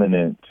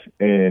dominant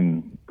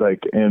in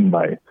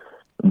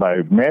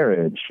my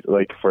marriage,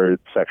 like for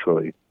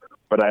sexually,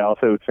 but I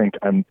also think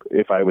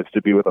if I was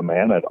to be with a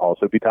man, I'd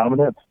also be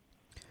dominant.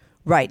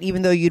 Right.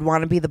 Even though you'd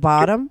want to be the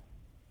bottom.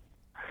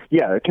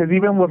 Yeah. Cause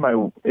even when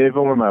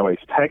my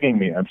wife's pegging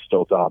me, I'm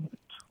still dominant.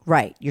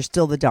 Right. You're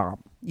still the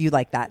dom. You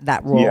like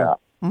that role. Yeah.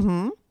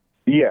 Mm-hmm.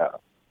 Yeah.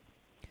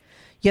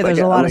 Yeah. There's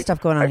a lot of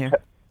stuff going on here.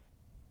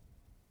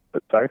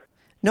 Sorry?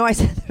 No, I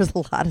said there's a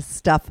lot of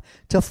stuff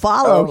to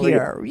follow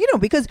here,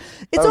 because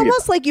it's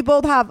almost like you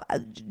both have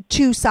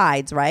two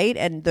sides, right?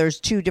 And there's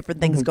two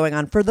different things going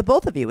on for the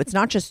both of you. It's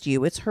not just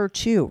you, it's her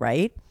too,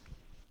 right?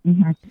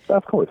 Mm-hmm.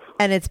 Of course.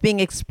 And it's being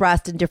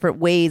expressed in different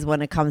ways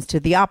when it comes to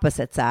the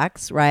opposite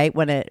sex, right?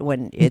 When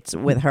it's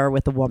with her,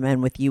 with the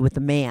woman, with you, with the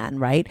man,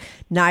 right?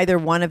 Neither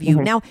one of you.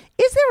 Mm-hmm. Now,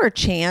 is there a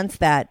chance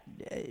that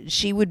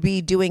she would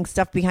be doing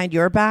stuff behind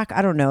your back?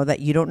 I don't know,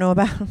 that you don't know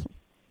about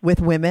with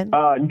women?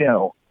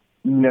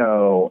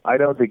 No, I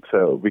don't think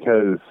so,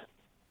 because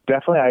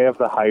definitely I have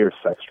the higher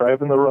sex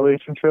drive in the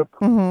relationship.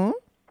 Mm-hmm.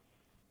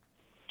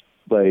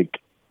 Like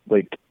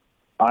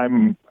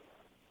I've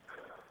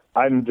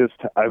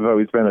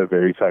always been a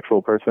very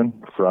sexual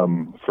person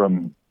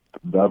from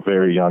a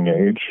very young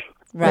age.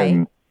 Right.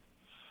 And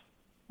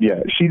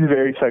yeah, she's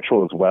very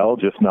sexual as well,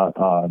 just not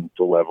on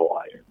the level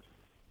I am.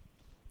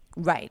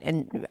 Right.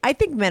 And I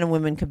think men and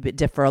women could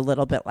differ a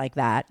little bit like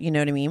that. You know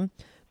what I mean?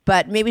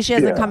 But maybe she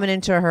hasn't come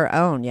into her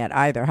own yet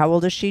either. How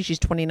old is she? She's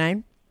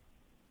 29?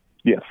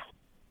 Yes.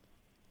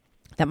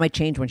 That might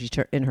change when she's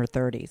in her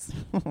 30s.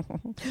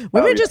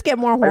 Women just get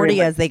more horny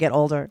as they get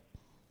older.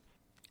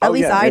 At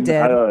least I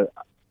did.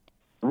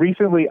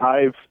 Recently,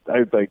 I've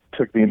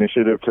took the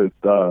initiative to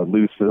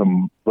lose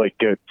some,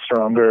 get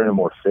stronger and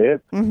more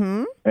fit.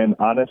 Mm-hmm. And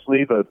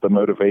honestly, the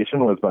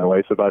motivation was my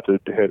wife's about to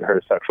hit her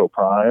sexual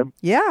prime.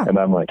 Yeah. And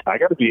I'm like, I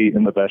got to be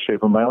in the best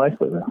shape of my life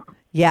right now.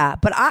 Yeah,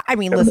 but I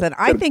mean, listen,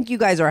 I think you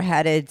guys are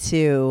headed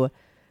to,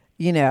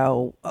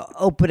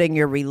 opening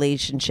your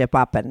relationship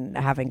up and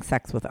having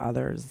sex with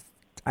others.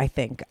 I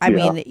think. I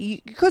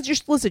mean, because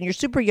you're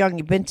super young.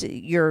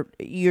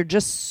 You're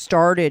just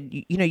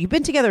started. You've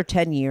been together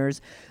 10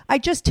 years. I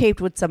just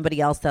taped with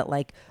somebody else that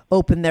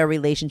opened their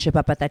relationship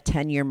up at that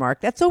 10-year mark.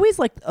 That's always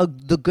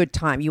the good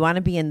time. You want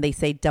to be in, they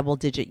say,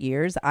 double-digit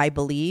years. I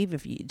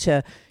believe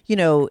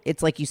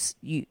it's like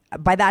you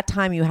by that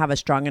time you have a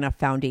strong enough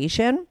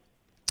foundation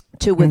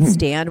to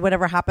withstand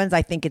whatever happens.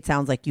 I think it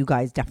sounds like you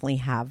guys definitely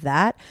have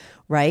that,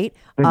 right?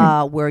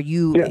 Mm-hmm. Where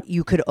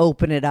you could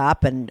open it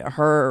up, and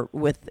her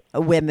with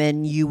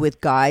women, you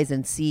with guys,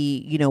 and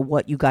see,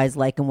 what you guys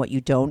like and what you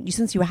don't.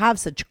 Since you have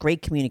such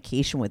great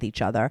communication with each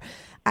other,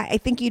 I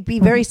think you'd be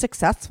very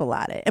successful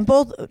at it, and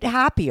both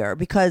happier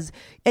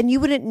and you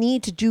wouldn't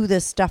need to do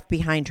this stuff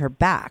behind her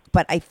back.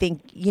 But I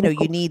think, you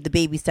need the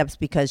baby steps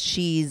because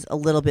she's a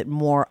little bit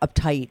more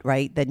uptight,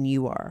 right, than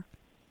you are.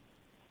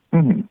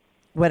 Mm-hmm.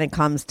 When it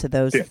comes to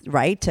those,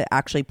 right, to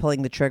actually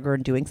pulling the trigger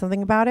and doing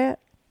something about it?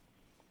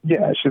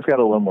 Yeah, she's got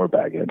a little more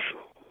baggage.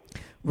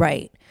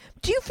 Right.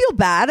 Do you feel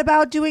bad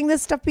about doing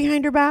this stuff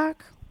behind her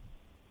back?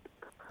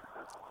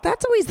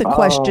 That's always the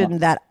question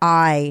that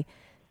I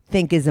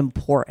think is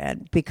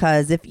important,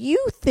 because if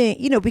you think,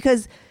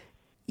 because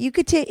you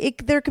could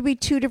there could be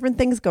two different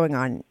things going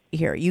on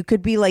here. You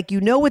could be like,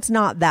 it's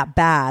not that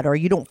bad, or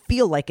you don't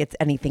feel like it's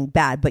anything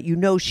bad, but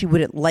she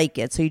wouldn't like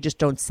it, so you just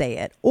don't say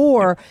it.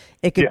 Or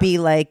it could be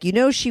like,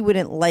 she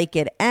wouldn't like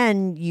it,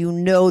 and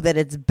that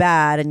it's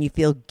bad, and you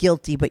feel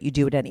guilty, but you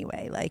do it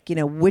anyway.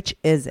 Which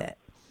is it?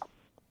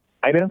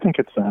 I don't think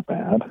it's that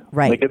bad.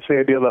 Right. It's the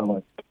idea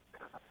that,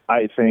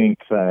 I think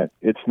that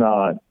it's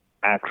not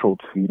actual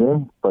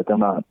cheating, I'm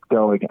not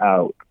going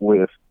out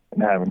with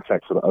and having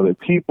sex with other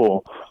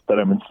people, that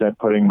I'm instead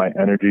putting my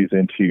energies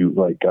into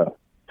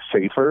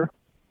safer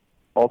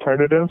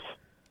alternatives.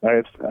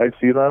 I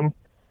see them.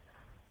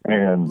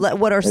 And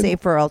what are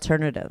safer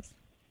alternatives?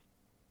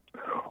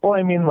 Well,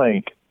 I mean,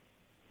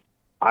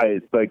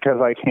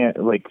 because I can't,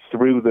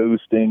 through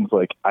those things,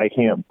 I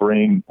can't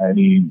bring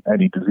any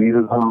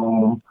diseases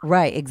home.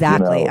 Right.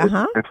 Exactly.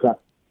 It's not.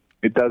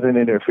 It doesn't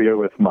interfere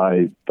with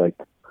my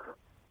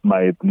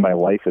my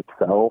life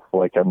itself.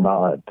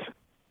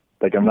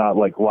 I'm not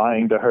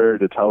lying to her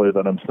to tell her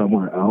that I'm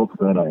somewhere else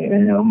than I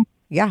am.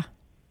 Yeah.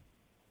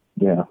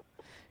 Yeah.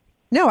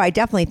 No, I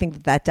definitely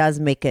think that does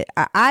make it.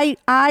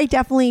 I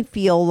definitely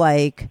feel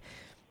like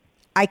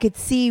I could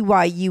see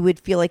why you would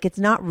feel like it's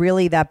not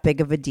really that big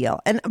of a deal.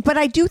 But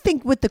I do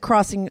think with the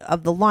crossing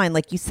of the line,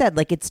 like you said,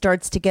 it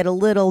starts to get a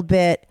little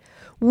bit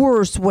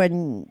worse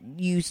when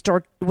you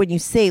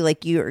say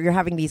you're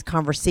having these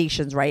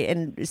conversations, right?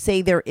 And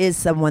say there is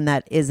someone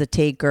that is a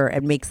taker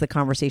and makes the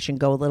conversation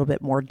go a little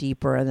bit more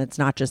deeper, and it's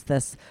not just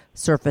this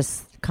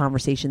surface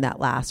conversation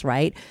that lasts,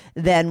 right?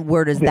 Then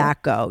where does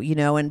that go?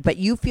 But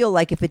you feel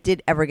like if it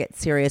did ever get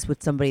serious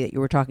with somebody that you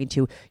were talking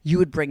to, you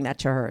would bring that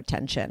to her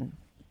attention.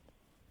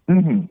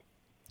 Mm-hmm.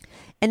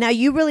 And now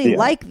you really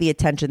like the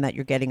attention that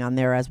you're getting on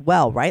there as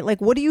well, right?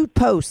 What do you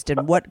post,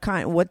 and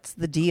what's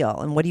the deal,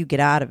 and what do you get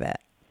out of it?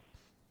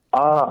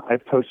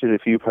 I've posted a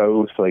few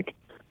posts. Like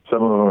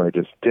some of them are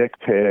just dick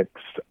pics.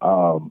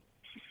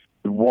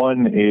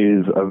 One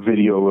is a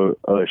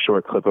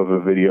short clip of a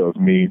video of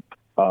me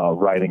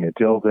riding a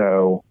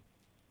dildo,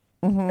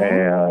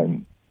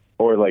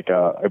 or like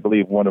I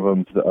believe one of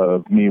them's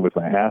of me with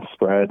my ass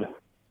spread.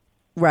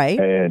 Right.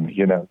 And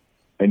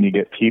and you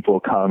get people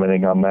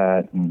commenting on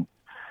that and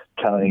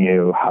telling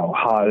you how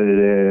hot it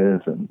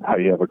is and how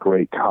you have a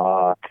great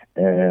cock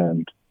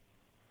and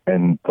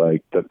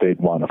like that they'd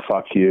want to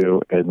fuck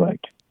you and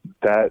like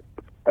that.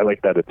 I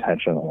like that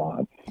attention a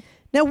lot.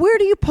 Now, where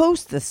do you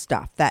post this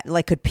stuff? That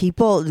like,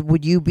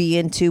 would you be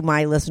into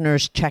my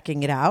listeners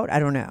checking it out? I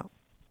don't know.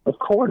 Of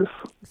course.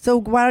 So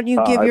why don't you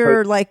why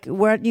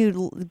don't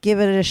you give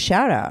it a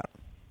shout out?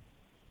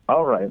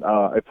 All right.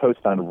 I post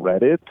on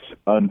Reddit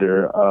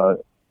under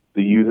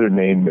the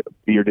username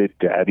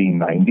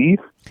BeardedDaddy90.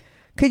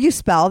 Could you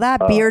spell that?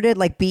 Bearded,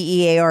 like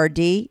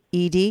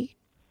BeardED?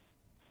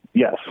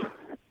 Yes.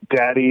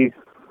 Daddy,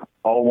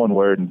 all one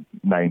word,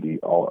 90,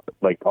 all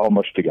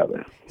mushed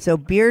together. So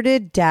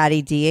Bearded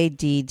Daddy,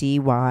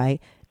 DADDY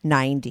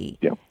 90.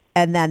 Yeah.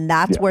 And then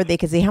that's where they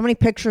can see. How many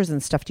pictures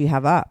and stuff do you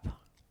have up?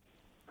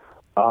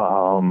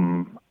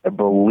 I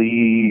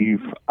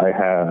believe I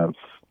have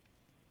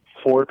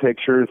 4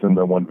 pictures and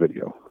then 1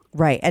 video.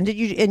 Right. And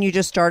you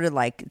just started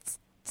like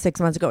 6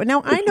 months ago.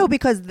 Now I know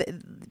because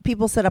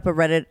people set up a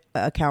Reddit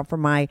account for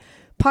my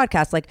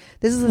podcast. Like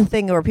this is the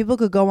thing where people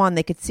could go on,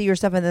 they could see your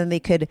stuff, and then they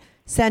could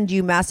send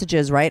you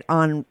messages right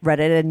on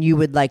Reddit, and you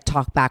would like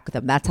talk back with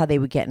them. That's how they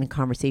would get in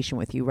conversation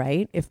with you,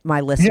 right? If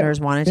my listeners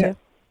wanted to.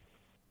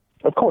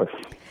 Of course.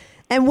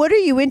 And what are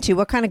you into?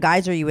 What kind of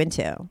guys are you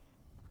into?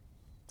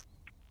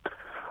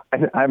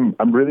 I'm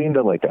really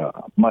into like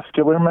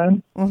muscular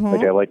men.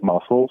 Like I like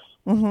muscles.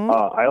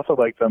 I also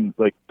like them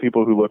like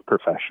people who look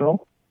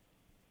professional.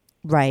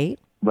 Right.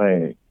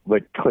 Like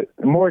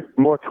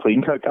more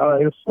clean cut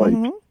guys. Like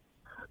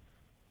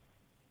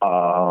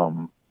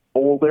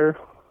older,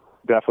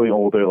 definitely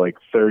older, like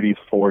 30s,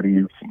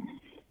 40s.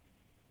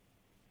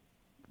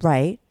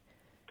 Right.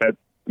 That's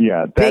big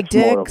more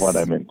dicks. of what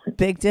I'm into.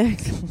 Big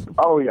dicks.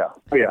 Oh yeah.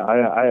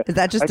 Is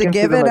that just a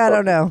given? I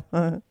don't know.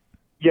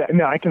 Yeah,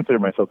 no, I consider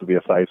myself to be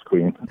a size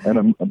queen, and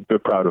I'm a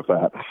bit proud of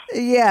that.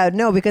 Yeah,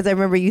 no, because I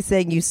remember you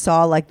saying you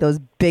saw like those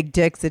big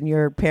dicks in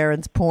your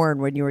parents'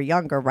 porn when you were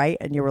younger, right?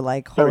 And you were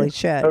like, holy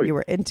shit, you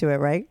were into it,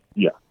 right?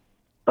 Yeah.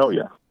 Oh,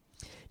 yeah.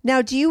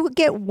 Now, do you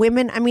get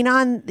women, I mean,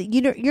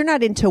 you're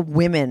not into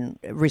women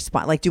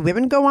respond, like, do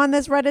women go on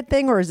this Reddit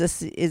thing, or is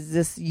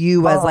this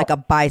you as like a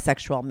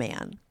bisexual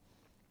man?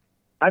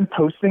 I'm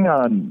posting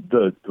on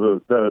the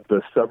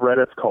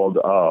subreddits called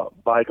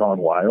Bygone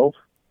Wild.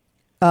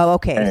 Oh,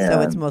 okay.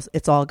 And so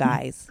it's all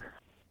guys.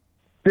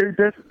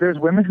 There's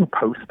women who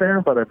post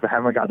there, but I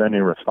haven't got any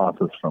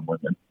responses from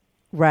women.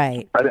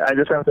 Right. I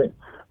just don't think.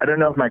 I don't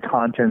know if my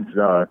content's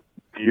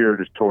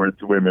geared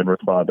towards women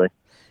responding.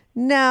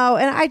 No,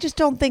 and I just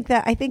don't think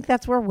that. I think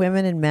that's where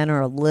women and men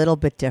are a little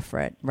bit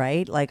different,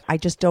 right? Like I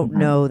just don't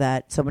know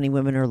that so many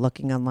women are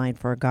looking online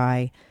for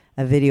a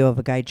video of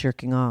a guy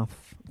jerking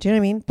off. Do you know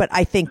what I mean? But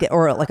I think that,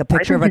 or like a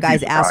picture of a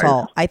guy's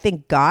asshole. I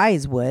think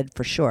guys would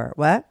for sure.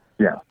 What?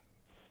 Yeah.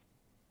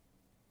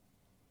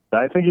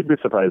 I think you'd be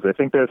surprised. I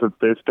think there's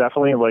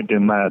definitely like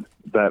in that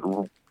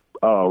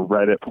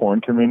Reddit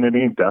porn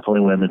community, definitely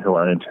women who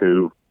are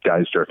into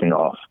guys jerking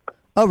off.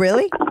 Oh,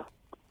 really?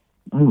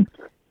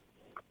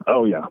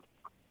 Oh, yeah.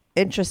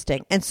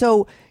 Interesting. And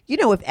so,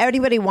 if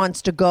anybody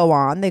wants to go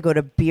on, they go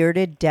to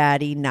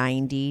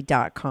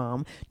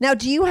beardeddaddy90.com. Now,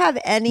 do you have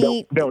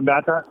any... No,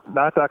 not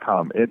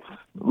 .com. It's...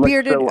 Like,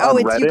 Bearded... so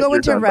Reddit, you go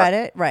into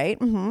Reddit, right?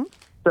 Mm-hmm.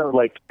 So,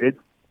 like, it's...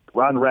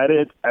 On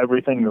Reddit,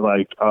 everything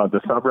like the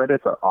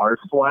subreddits are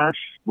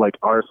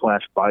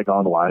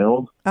r/bygone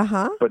wild.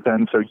 But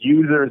then so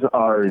users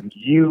are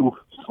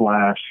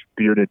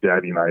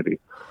u/beardeddaddy90.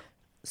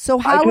 So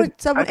how would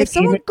someone if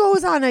someone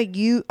goes on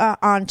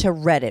onto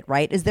Reddit,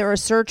 right? Is there a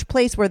search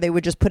place where they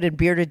would just put in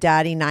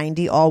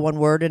beardeddaddy90 all one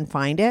word and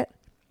find it?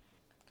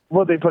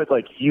 Well, they put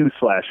like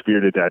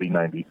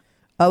u/beardeddaddy90.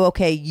 Oh,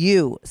 okay.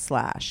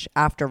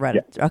 after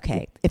Reddit. Yeah.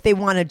 Okay. If they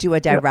want to do a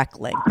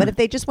direct link. But if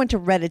they just went to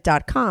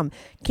reddit.com,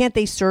 can't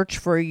they search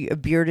for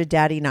Bearded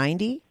Daddy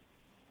 90?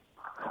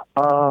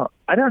 I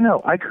don't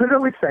know. I could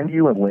always send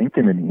you a link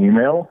in an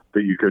email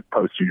that you could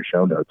post in your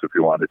show notes if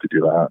you wanted to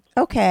do that.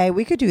 Okay.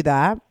 We could do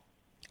that.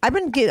 I've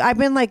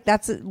been like,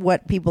 that's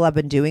what people have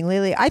been doing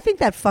lately. I think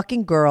that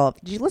fucking girl,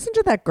 did you listen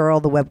to that girl,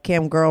 the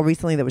webcam girl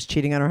recently that was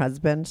cheating on her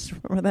husband?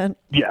 Remember that?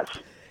 Yes.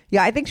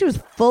 Yeah, I think she was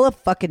full of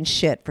fucking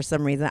shit for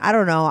some reason. I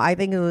don't know. I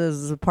think it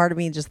was part of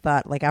me just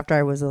thought, like, after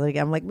I was like,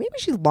 I'm like, maybe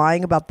she's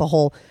lying about the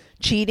whole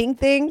cheating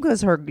thing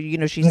because her,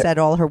 she said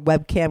all her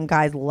webcam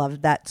guys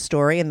loved that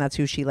story and that's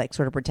who she like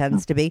sort of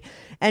pretends to be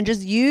and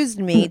just used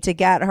me to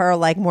get her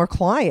like more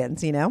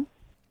clients, Yeah.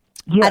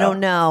 I don't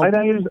know.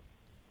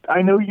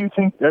 I know you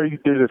think there's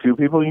a few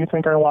people you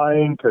think are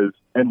lying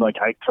and like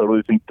I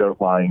totally think they're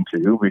lying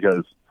too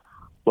because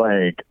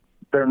like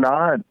they're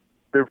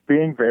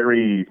being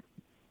very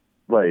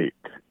like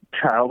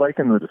childlike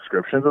in the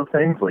descriptions of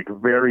things, like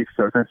very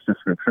surface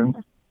descriptions.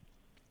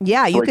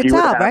 Yeah, you like, could you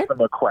tell, would ask right?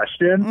 them a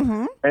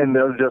question, and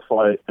they're just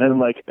like, and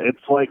like it's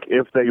like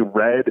if they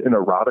read an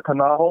erotica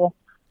novel,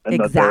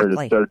 and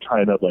Exactly. that they're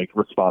trying to like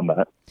respond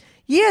that.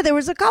 Yeah, there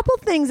was a couple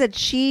things that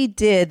she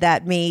did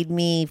that made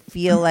me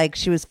feel like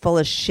she was full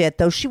of shit,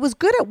 though she was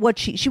good at what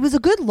she was a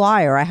good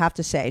liar, I have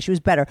to say. She was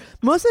better.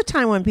 Most of the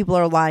time when people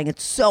are lying,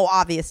 it's so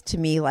obvious to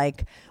me,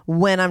 like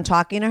when I'm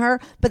talking to her.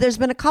 But there's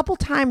been a couple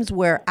times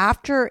where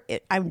after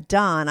I'm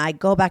done, I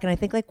go back and I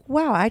think like,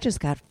 wow, I just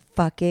got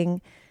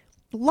fucking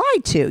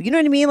lied to. You know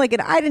what I mean? Like,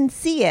 and I didn't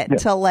see it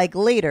till like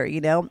later, you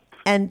know?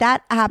 And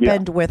that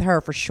happened with her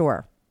for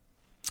sure.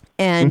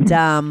 And,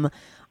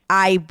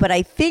 but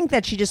I think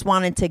that she just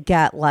wanted to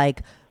get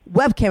like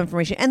webcam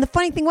information. And the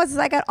funny thing was, is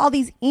I got all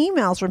these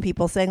emails from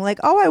people saying like,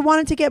 oh, I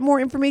wanted to get more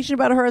information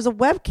about her as a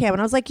webcam.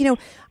 And I was like, you know,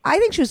 I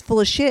think she was full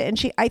of shit.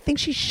 And I think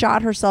she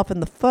shot herself in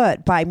the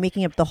foot by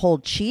making up the whole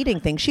cheating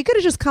thing. She could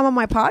have just come on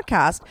my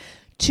podcast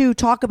to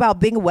talk about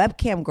being a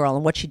webcam girl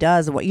and what she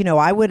does. And what, you know,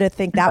 I would have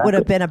think that would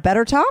have been a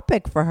better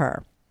topic for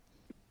her.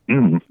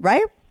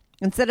 Right?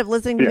 Instead of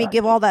listening to me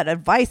give all that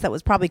advice that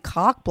was probably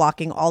cock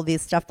blocking all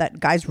this stuff that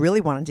guys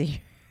really wanted to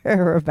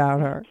hear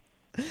about her.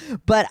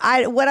 But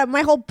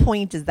my whole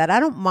point is that I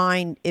don't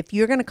mind if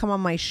you're going to come on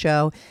my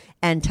show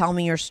and tell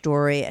me your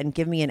story and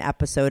give me an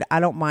episode. I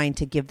don't mind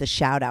to give the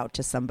shout out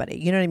to somebody.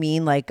 You know what I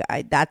mean? Like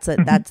that's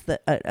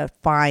a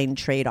fine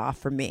trade off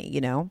for me,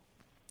 you know?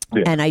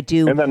 Yeah. And I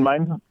do. And then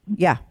mine's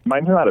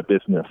not a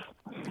business.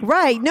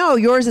 Right. No,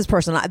 yours is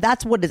personal.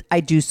 That's what I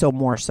do so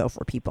more so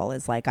for people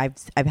is like I've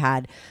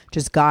had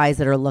just guys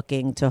that are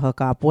looking to hook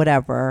up,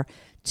 whatever,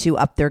 to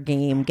up their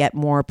game, get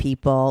more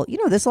people. You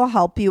know, this will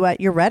help you at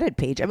your Reddit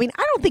page. I mean,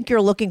 I don't think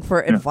you're looking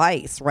for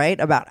advice, right,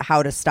 about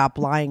how to stop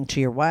lying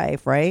to your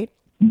wife, right?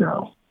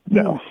 No.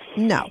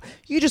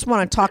 You just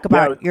want to talk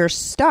about your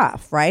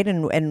stuff, right?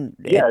 And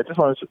I just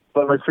want to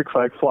let my Six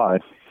Flags fly.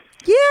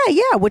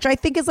 Yeah, which I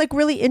think is like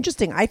really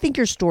interesting. I think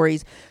your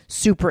story's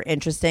super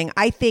interesting.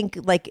 I think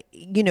like,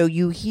 you know,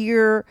 you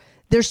hear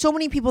there's so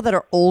many people that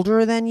are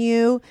older than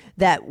you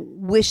that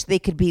wish they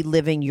could be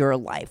living your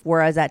life.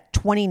 Whereas at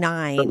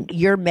 29,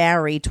 you're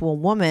married to a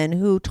woman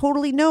who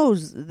totally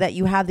knows that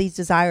you have these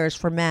desires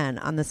for men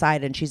on the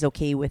side and she's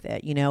okay with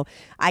it. You know,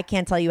 I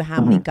can't tell you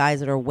how many guys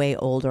that are way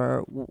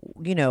older,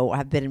 you know,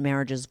 have been in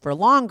marriages for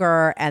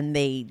longer and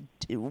they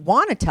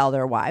want to tell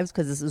their wives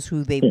because this is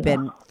who they've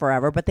been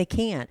forever, but they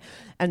can't.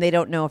 And they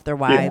don't know if their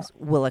wives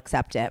will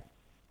accept it.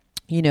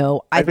 You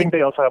know, I think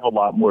they also have a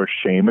lot more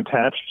shame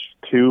attached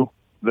to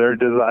their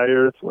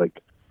desires,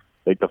 like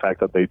the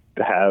fact that they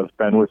have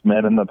been with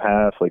men in the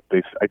past. Like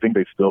I think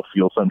they still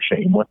feel some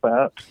shame with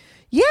that.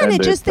 Yeah, and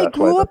they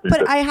grew up.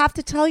 But I have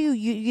to tell you,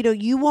 you know,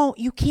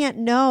 you can't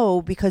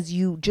know because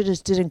you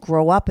just didn't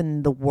grow up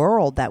in the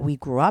world that we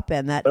grew up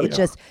in. That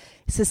just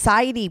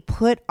society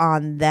put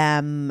on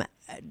them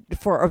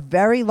for a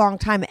very long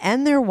time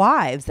and their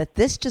wives that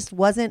this just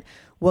wasn't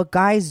what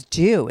guys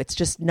do. It's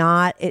just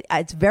not,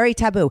 it's very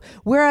taboo.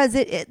 Whereas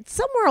it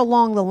somewhere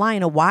along the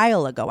line a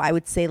while ago, I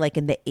would say like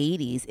in the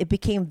 80s, it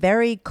became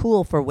very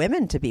cool for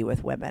women to be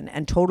with women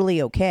and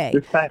totally okay.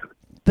 Exactly.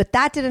 But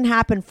that didn't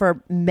happen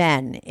for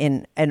men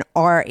in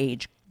our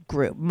age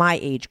group, my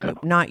age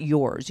group, not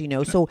yours, you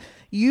know. So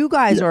you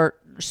guys are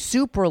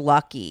super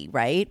lucky,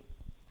 right?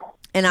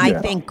 And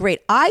I think great.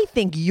 I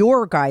think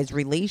your guys'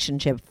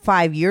 relationship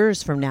 5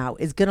 years from now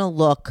is going to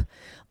look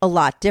a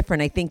lot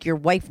different. I think your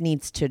wife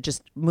needs to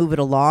just move it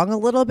along a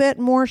little bit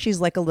more.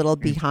 She's like a little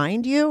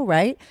behind you,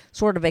 right?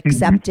 Sort of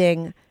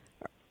accepting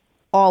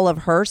all of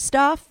her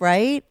stuff,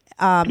 right?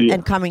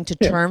 And coming to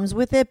terms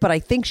with it. But I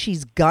think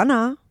she's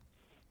gonna.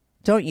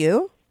 Don't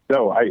you?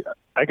 No,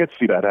 I could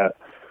see that.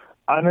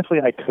 Honestly,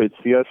 I could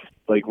see us,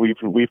 like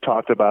we've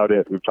talked about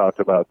it. We've talked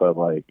about the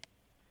like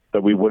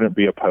that we wouldn't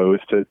be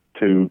opposed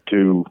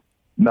to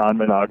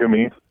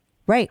non-monogamy.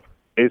 Right.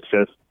 It's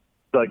just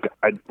like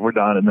we're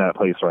not in that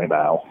place right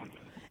now. And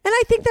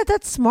I think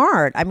that's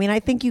smart. I mean, I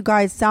think you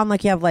guys sound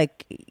like you have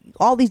like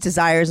all these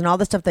desires and all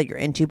the stuff that you're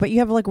into, but you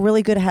have like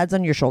really good heads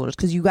on your shoulders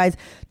because you guys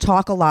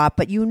talk a lot,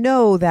 but you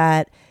know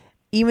that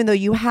even though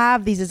you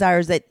have these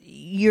desires that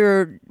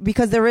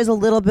because there is a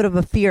little bit of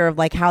a fear of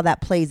like how that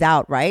plays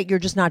out, right? You're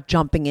just not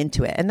jumping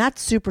into it. And that's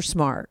super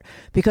smart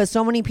because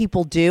so many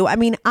people do. I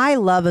mean, I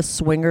love a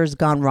swingers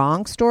gone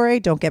wrong story.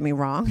 Don't get me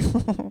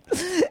wrong.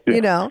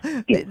 You know,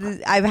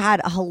 I've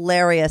had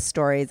hilarious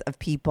stories of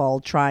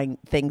people trying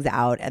things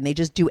out and they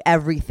just do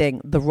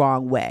everything the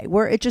wrong way,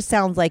 where it just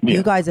sounds like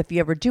you guys, if you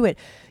ever do it,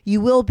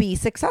 you will be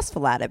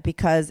successful at it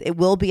because it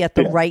will be at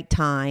the right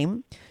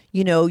time.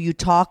 You know, you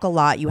talk a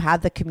lot, you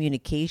have the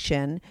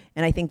communication,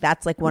 and I think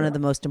that's like one of the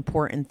most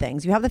important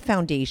things. You have the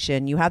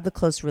foundation, you have the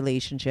close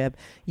relationship,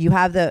 you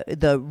have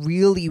the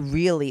really,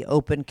 really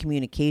open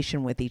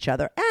communication with each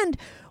other. And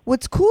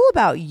what's cool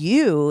about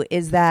you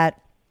is that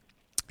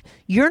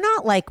you're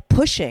not like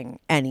pushing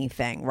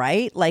anything,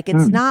 right? Like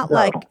it's not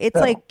like it's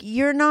like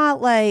you're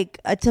not like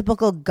a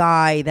typical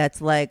guy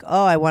that's like,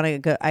 oh,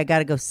 I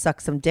gotta go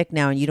suck some dick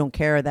now, and you don't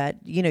care that,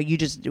 you know, you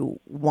just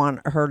want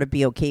her to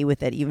be okay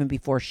with it even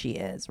before she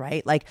is,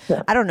 right? Like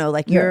I don't know,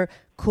 like you're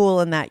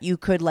cool in that you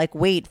could like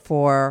wait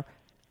for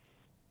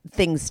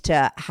things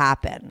to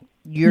happen.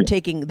 You're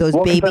taking those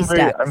baby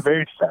steps. I'm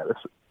very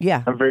satisfied.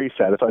 Yeah, I'm very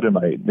satisfied in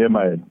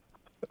my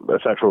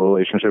sexual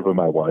relationship with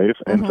my wife,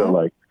 and so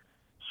like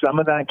some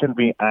of that can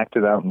be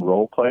acted out in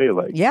role play.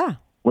 Like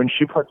when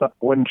she puts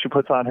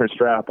on her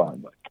strap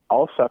on, like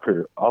I'll suck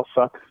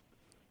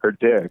her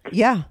dick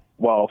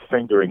while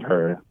fingering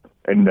her,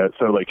 and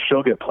so like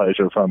she'll get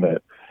pleasure from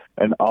it,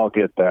 and I'll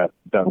get that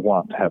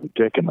want to have a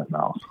dick in my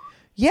mouth.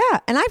 Yeah,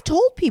 and I've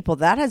told people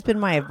that has been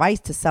my advice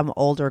to some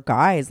older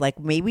guys, like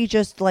maybe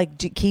just like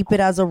keep it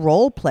as a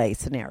role play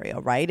scenario,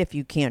 right? If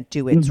you can't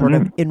do it sort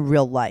of in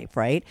real life,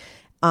 right?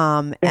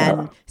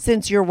 And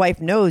since your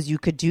wife knows you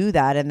could do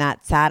that and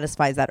that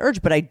satisfies that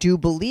urge, but I do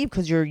believe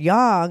because you're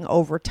young,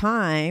 over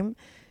time,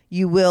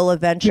 you will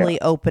eventually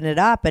open it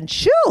up and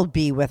she'll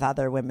be with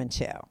other women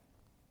too.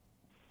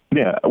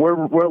 Yeah, we're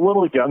a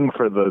little young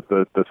for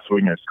the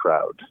swingers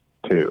crowd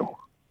too.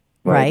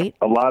 Like, right?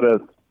 A lot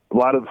of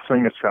the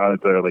swingers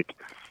crowds are like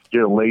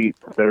your late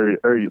 30s,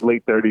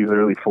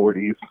 early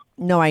 40s.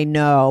 No, I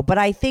know. But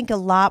I think a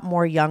lot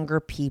more younger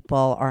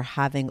people are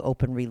having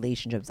open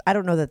relationships. I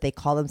don't know that they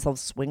call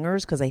themselves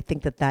swingers because I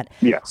think that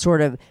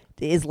sort of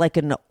is like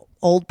an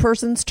old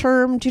person's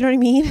term. Do you know what I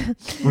mean?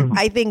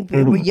 I think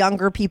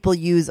younger people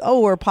use,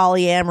 we're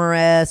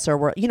polyamorous or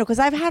we're, you know, because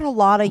I've had a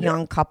lot of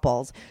young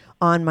couples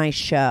on my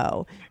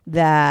show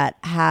that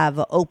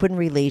have open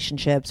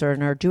relationships or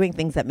and are doing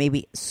things that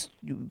maybe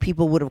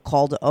people would have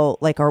called or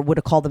would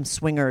have called them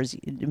swingers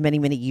many,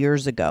 many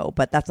years ago,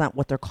 but that's not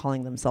what they're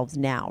calling themselves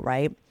now,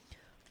 right?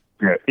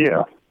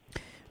 Yeah.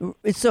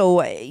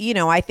 So, you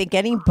know, I think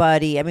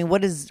anybody, I mean,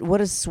 what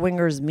does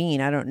swingers mean?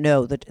 I don't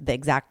know the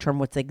exact term.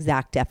 What's the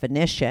exact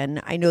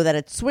definition? I know that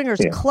it's swingers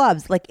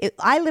clubs. Like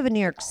I live in New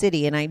York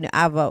City and I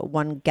have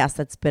one guest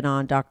that's been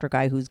on, Dr.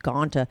 Guy, who's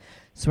gone to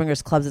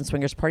swingers clubs and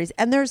swingers parties.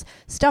 And there's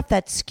stuff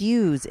that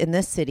skews in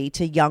this city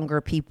to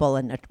younger people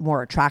and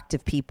more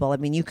attractive people. I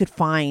mean, you could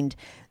find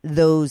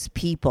those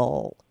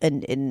people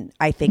in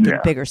I think in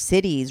bigger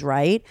cities,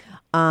 right?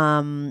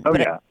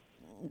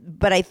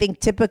 But I think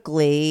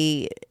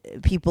typically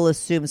people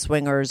assume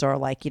swingers are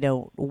like, you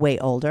know, way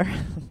older.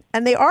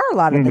 And they are a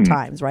lot of the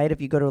times, right? If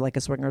you go to like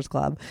a swingers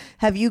club.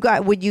 I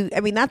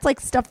mean, that's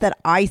like stuff that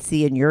I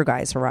see in your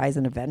guys'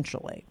 horizon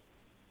eventually.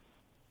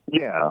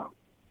 Yeah.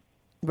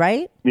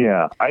 Right?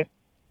 Yeah.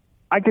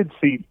 I could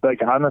see,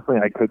 like, honestly,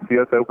 I could see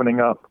us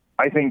opening up.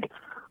 I think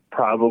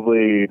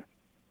probably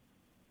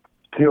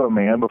to a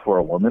man before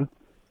a woman.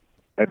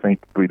 I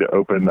think we'd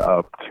open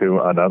up to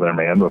another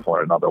man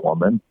before another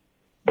woman.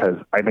 Because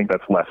I think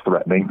that's less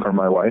threatening for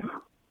my wife.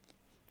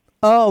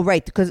 Oh,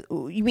 right. Because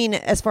you mean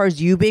as far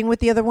as you being with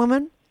the other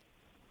woman?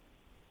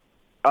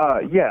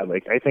 Yeah.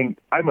 Like I think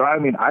I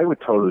mean I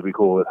would totally be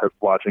cool with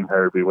watching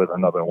her be with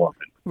another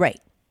woman. Right.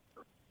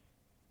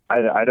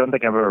 I don't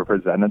think I've ever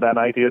presented that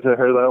idea to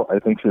her though. I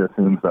think she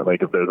assumes that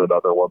like if there's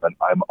another woman,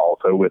 I'm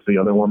also with the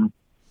other woman.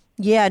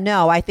 Yeah.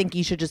 No, I think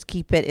you should just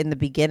keep it in the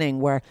beginning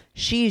where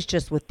she's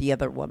just with the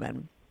other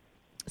woman.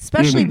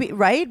 Especially,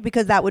 right?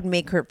 Because that would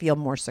make her feel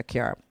more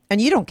secure. And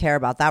you don't care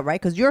about that,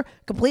 right? Because you're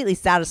completely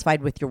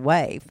satisfied with your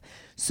wife.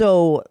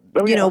 So,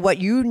 you know, what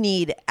you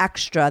need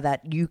extra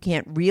that you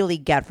can't really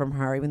get from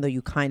her, even though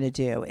you kind of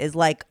do, is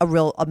like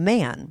a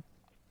man.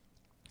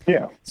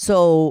 Yeah.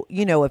 So,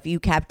 you know, if you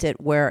kept it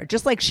where,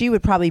 just like she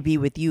would probably be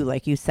with you,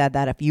 like you said,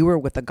 that if you were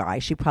with a guy,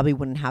 she probably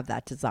wouldn't have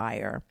that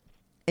desire.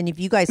 And if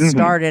you guys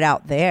started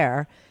out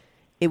there,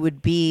 it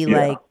would be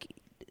like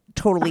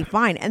totally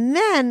fine. And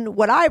then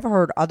what I've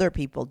heard other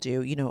people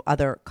do, you know,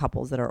 other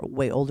couples that are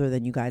way older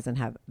than you guys and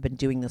have been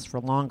doing this for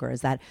longer,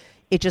 is that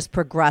it just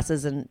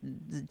progresses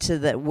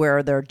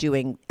where they're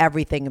doing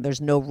everything and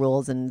there's no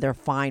rules and they're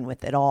fine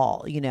with it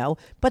all, you know,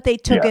 but they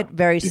took it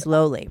very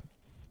slowly.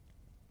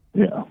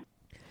 Yeah.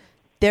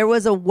 There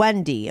was a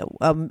Wendy,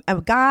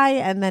 a guy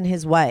and then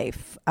his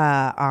wife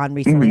on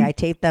recently. I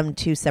taped them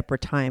 2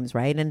 separate times,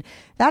 right? And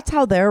that's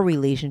how their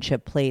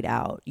relationship played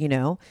out, you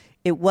know?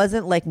 It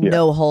wasn't like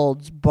no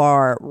holds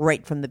bar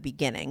right from the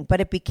beginning,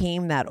 but it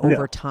became that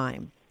over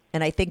time.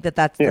 And I think that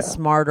that's the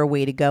smarter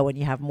way to go when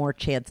you have more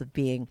chance of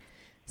being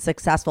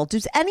successful.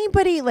 Does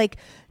anybody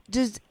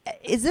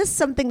is this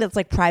something that's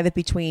like private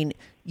between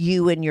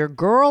you and your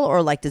girl,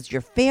 or like does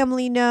your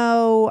family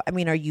know? I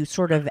mean, are you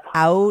sort of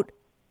out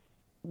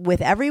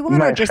with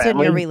everyone or just in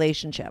your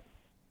relationship?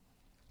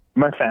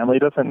 My family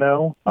doesn't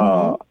know.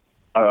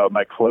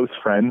 My close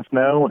friends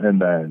know, and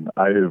then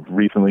I've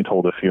recently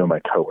told a few of my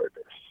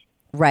coworkers.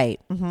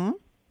 Right.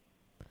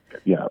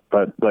 Yeah,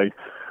 but like,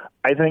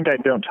 I think I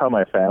don't tell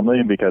my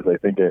family because I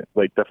think it,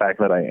 like, the fact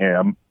that I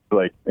am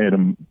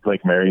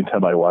married to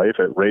my wife,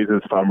 it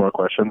raises far more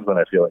questions than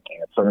I feel like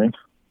answering.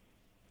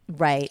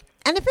 Right.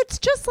 And if it's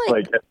just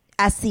like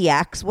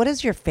sex. What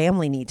does your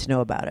family need to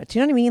know about it? Do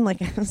you know what I mean?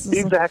 Like,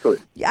 Exactly.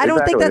 I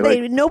don't think that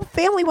Like, no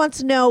family wants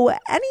to know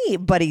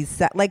anybody's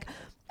sex. Like,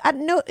 I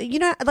know,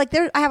 like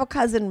I have a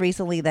cousin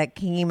recently that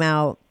came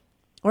out,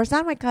 or it's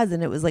not my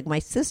cousin. It was like my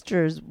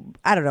sister's.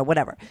 I don't know,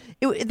 whatever.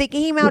 They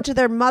came out to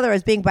their mother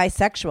as being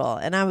bisexual,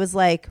 and I was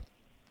like,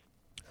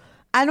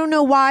 I don't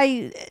know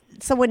why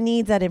someone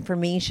needs that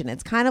information.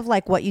 It's kind of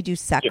like what you do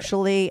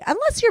sexually,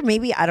 unless you're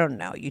maybe, I don't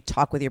know, you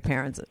talk with your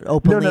parents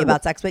openly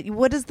about sex. But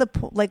what is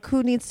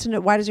who needs to know?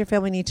 Why does your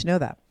family need to know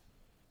that?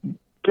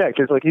 Yeah,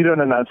 because like you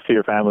don't announce to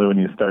your family when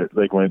you start,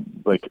 like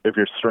if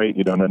you're straight,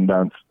 you don't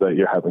announce that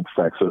you're having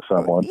sex with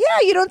someone.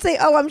 Yeah, you don't say,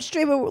 "Oh, I'm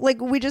straight," but like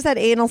we just had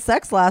anal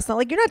sex last night.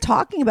 Like you're not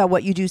talking about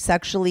what you do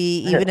sexually,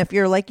 even if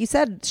you're, like you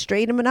said,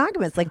 straight and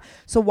monogamous. Like,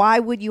 so why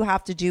would you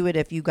have to do it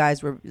if you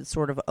guys were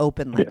sort of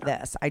open like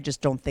this? I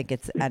just don't think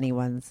it's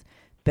anyone's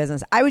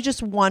business. I was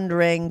just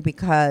wondering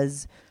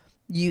because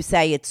you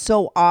say it's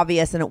so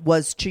obvious, and it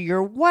was to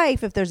your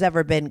wife. If there's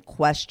ever been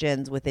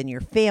questions within your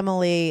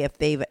family, if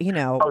they've,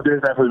 Oh,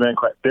 there's definitely been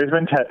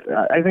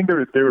I think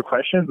there were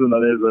questions, and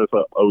then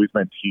there's always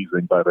been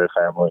teasing by their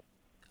family.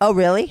 Oh,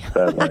 really?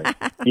 That, like,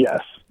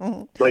 yes.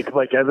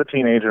 Like as a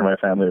teenager, my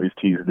family always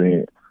teased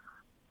me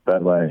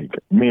that like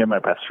me and my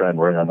best friend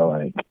were gonna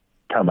like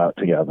come out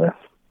together.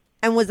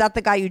 And was that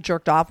the guy you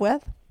jerked off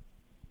with?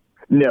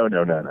 No.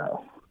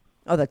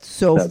 Oh, that's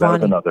so funny. That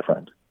was another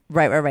friend.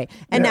 Right.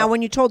 And now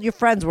when you told your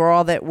friends,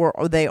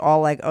 were they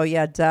all like, oh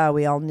yeah, duh,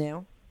 we all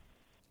knew?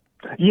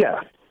 Yeah.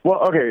 Well,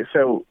 okay,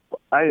 so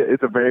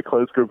it's a very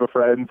close group of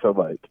friends, so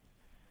like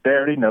they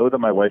already know that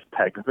my wife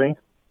pegs me.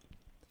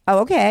 Oh,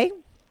 okay.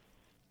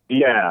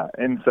 Yeah,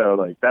 and so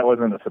like that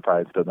wasn't a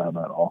surprise to them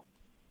at all.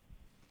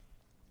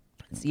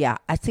 Yeah,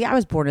 I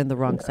was born in the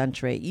wrong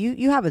century.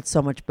 You have it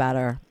so much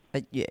better.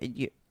 But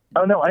you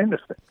Oh no, I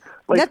understand.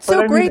 Like, that's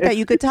so great that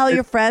you could tell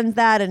your friends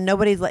that, and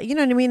nobody's like, you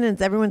know what I mean? And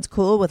everyone's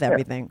cool with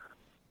everything.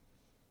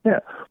 Yeah,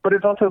 but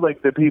it's also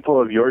like the people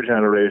of your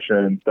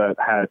generation that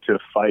had to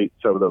fight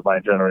so that my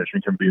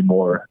generation can be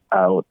more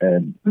out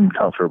and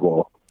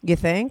comfortable. You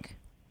think?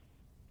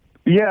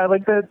 Yeah,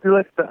 like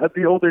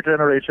the older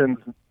generations,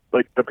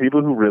 like the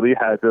people who really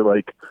had to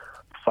like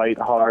fight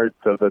hard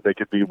so that they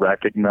could be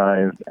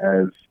recognized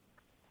as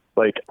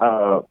like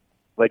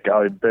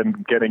I've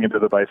been getting into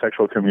the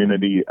bisexual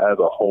community as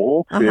a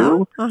whole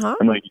too.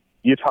 And like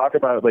you talk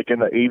about like in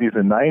the 80s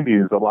and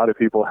 90s, a lot of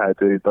people had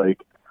to like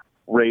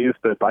raise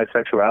that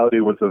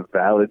bisexuality was a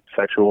valid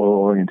sexual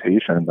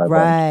orientation. That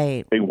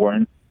right. They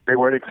weren't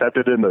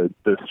accepted in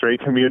the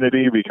straight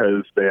community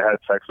because they had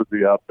sex with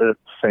the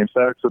same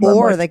sex, and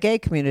or then, like, the gay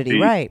community,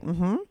 right?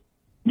 Mm-hmm.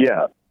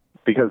 Yeah,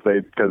 because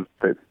they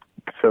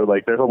so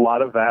like there's a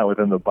lot of that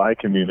within the bi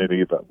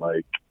community, but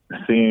like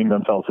seeing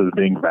themselves as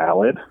being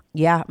valid.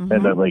 Yeah. Mm-hmm.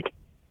 And then like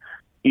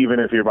even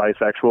if you're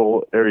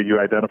bisexual or you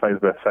identify as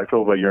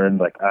bisexual, but you're in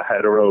like a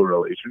hetero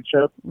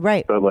relationship,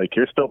 right? But like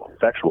you're still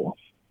sexual.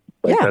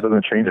 Like that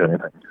doesn't change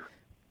anything.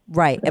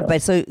 Right. Yeah.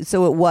 But so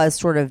it was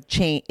sort of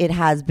change. It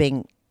has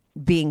been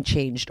being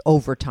changed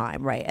over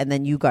time, right? And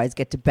then you guys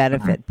get to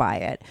benefit by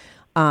it,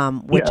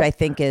 which I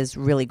think is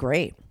really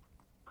great.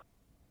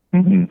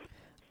 Mm-hmm.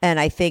 And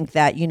I think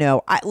that,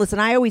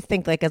 I always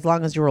think like as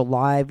long as you're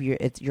alive,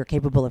 you're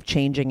capable of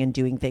changing and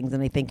doing things.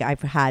 And I think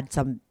I've had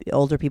some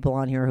older people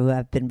on here who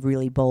have been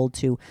really bold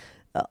to,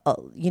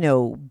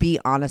 be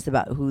honest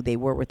about who they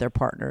were with their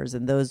partners.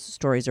 And those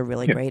stories are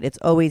really great. It's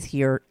always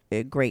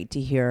great to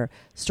hear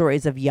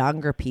stories of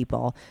younger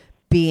people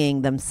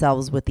being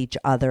themselves with each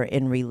other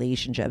in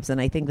relationships. And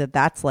I think that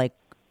that's like,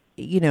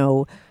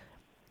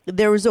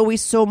 there was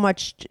always so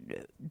much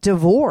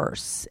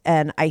divorce.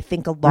 And I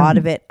think a lot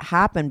of it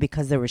happened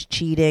because there was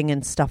cheating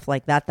and stuff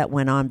like that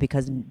went on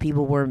because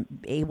people weren't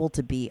able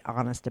to be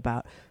honest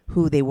about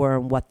who they were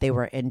and what they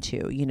were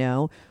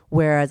into,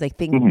 Whereas I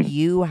think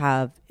you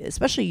have,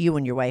 especially you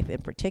and your wife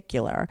in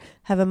particular,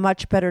 have a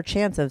much better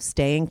chance of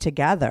staying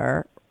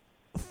together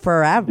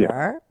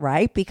forever,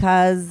 right?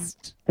 Because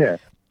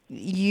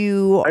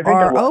you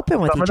are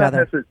open with each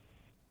other.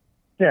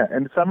 Yeah,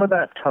 and some of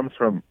that comes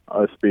from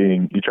us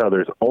being each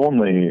other's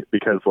only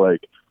because,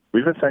 like,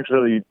 we've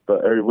essentially,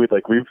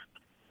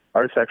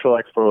 our sexual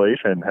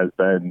exploration has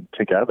been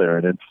together,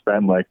 and it's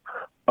been like,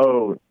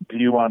 oh, do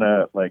you want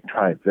to, like,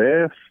 try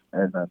this?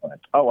 And then,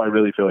 like, oh, I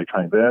really feel like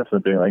trying this,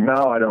 and being like,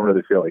 no, I don't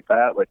really feel like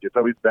that. Like, it's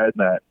always been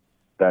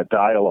that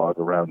dialogue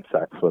around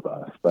sex with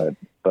us, but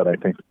I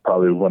think it's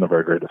probably one of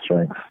our greatest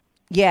strengths.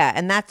 Yeah,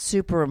 and that's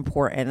super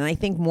important. And I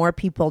think more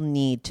people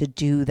need to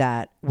do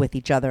that with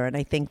each other. And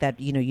I think that,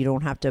 you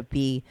don't have to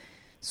be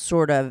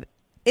sort of,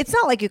 it's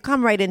not like you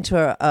come right into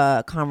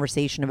a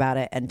conversation about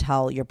it and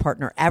tell your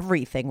partner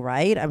everything,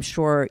 right? I'm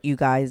sure you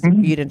guys,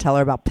 you didn't tell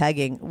her about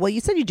pegging. Well,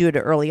 you said you do it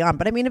early on,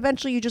 but I mean,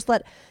 eventually you just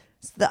let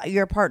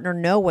your partner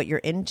know what you're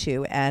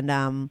into.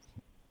 And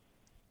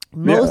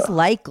most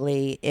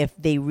likely, if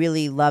they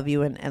really love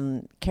you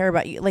and care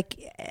about you, like,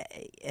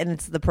 and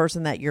it's the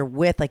person that you're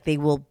with, like, they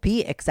will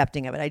be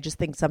accepting of it. I just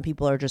think some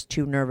people are just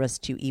too nervous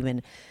to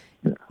even,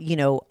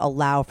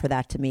 allow for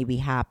that to maybe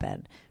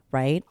happen,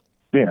 right?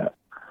 Yeah.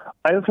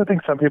 I also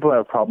think some people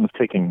have problems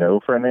taking no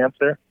for an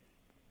answer.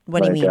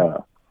 What do you mean?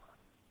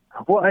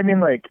 Well, I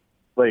mean,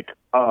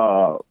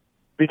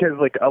 because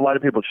like a lot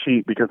of people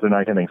cheat because they're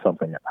not getting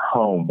something at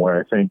home. Where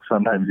I think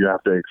sometimes you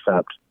have to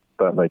accept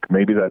that like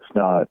maybe that's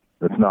not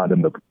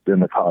in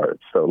the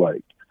cards. So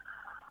like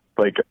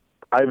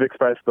I've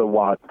expressed the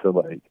want to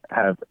like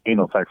have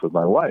anal sex with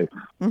my wife,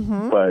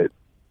 but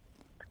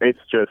it's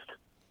just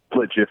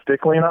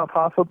logistically not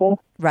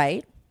possible.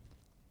 Right.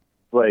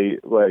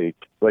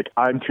 Like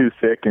I'm too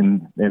thick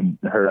and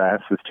her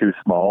ass is too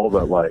small,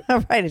 but like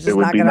right, it's just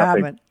not going to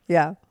happen.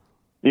 Yeah.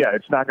 Yeah,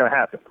 it's not going to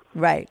happen.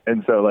 Right.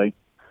 And so like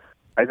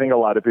I think a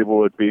lot of people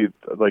would be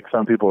like,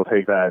 some people will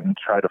take that and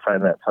try to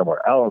find that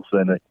somewhere else,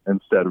 and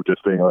instead of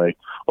just being like,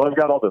 well, I've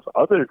got all this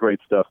other great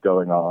stuff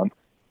going on.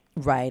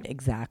 Right,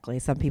 exactly.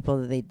 Some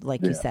people, they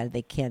like you said,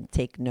 they can't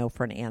take no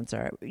for an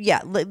answer.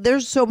 Yeah,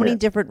 there's so many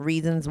different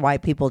reasons why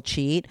people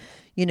cheat,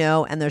 you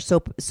know, and there's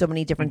so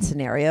many different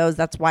scenarios.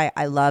 That's why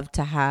I love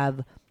to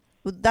have.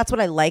 That's what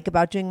I like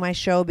about doing my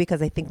show,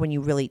 because I think when you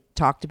really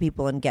talk to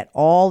people and get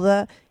all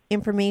the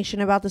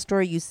information about the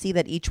story, you see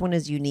that each one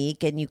is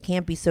unique, and you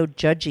can't be so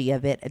judgy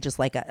of it. Just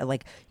like you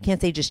can't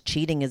say just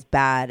cheating is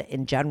bad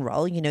in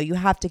general. You know, you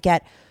have to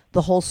get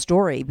the whole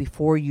story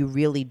before you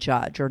really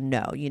judge or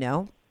know. You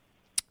know.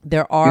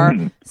 There are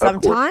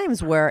some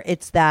times where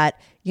it's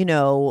that, you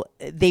know,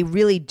 they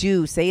really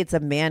do say it's a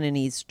man and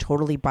he's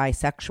totally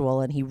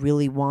bisexual and he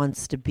really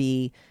wants to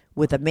be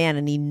with a man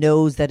and he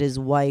knows that his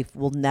wife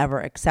will never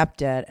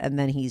accept it, and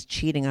then he's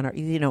cheating on her.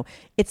 You know,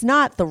 it's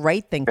not the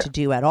right thing to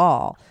do at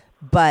all.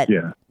 But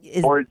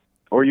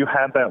or you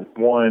have that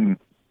one,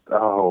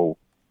 I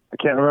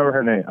can't remember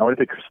her name. I want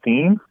to say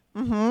Christine.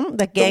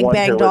 That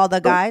gangbanged all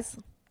the guys.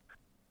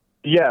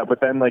 Yeah, but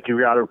then like you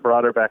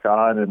brought her back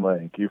on, and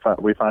like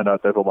we find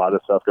out there's a lot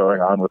of stuff going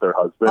on with her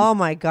husband. Oh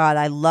my God,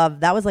 I love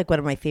that. Was like one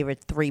of my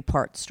favorite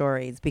 3-part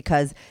stories,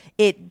 because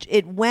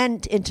it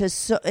went into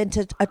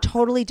a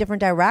totally different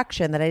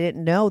direction that I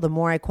didn't know. The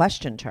more I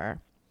questioned her.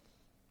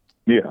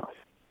 Yeah.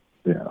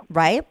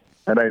 Right.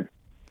 And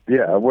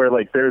where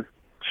like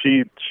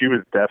she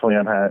was definitely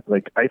unhappy.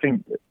 Like I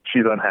think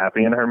she's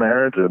unhappy in her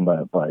marriage, and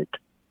that like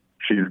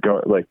she's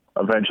going like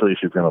eventually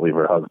she's going to leave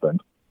her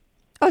husband.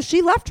 Oh,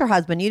 she left her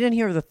husband. You didn't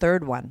hear the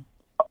third one.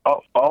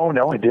 Oh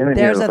no, I didn't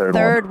hear the third one. There's a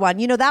third one.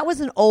 You know, that was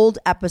an old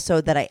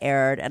episode that I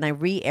aired, and I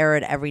re-air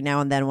it every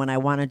now and then when I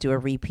want to do a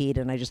repeat,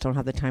 and I just don't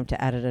have the time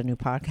to edit a new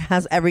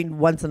podcast every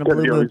once in a blue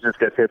moon. You always just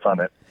get hits on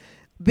it.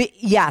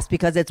 Yes,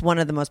 because it's one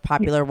of the most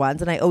popular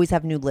ones, and I always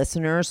have new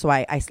listeners. So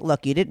I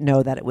look, you didn't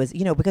know that it was,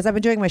 you know, because I've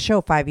been doing my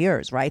show 5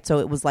 years, right? So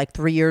it was like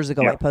 3 years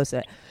ago I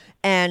posted it.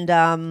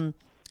 And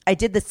I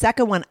did the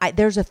second one.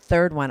 There's a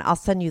third one. I'll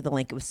send you the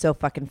link. It was so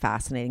fucking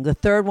fascinating. The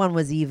third one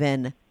was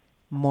even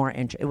more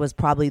it was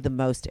probably the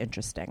most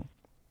interesting.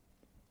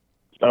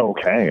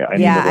 Okay.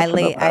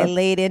 I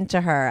laid into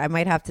her. I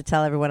might have to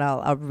tell everyone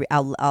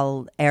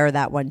I'll air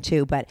that one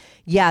too. But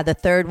yeah, the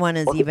third one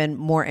is even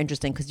more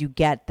interesting because you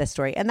get the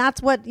story, and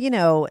that's what, you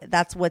know.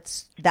 That's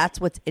what's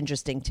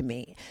interesting to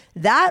me.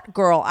 That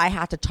girl, I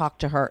had to talk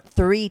to her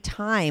 3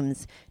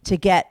 times to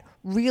get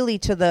really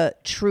to the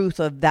truth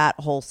of that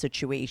whole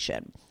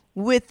situation.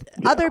 With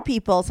other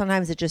people,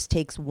 sometimes it just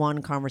takes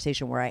one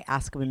conversation where I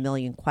ask them a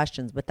million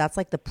questions, but that's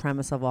like the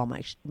premise of all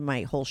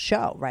my whole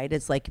show, right?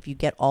 It's like if you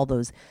get all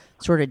those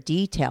sort of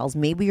details,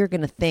 maybe you're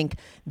going to think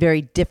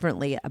very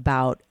differently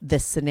about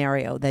this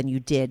scenario than you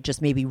did just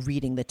maybe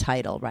reading the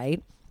title,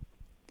 right?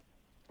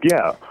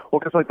 Yeah, well,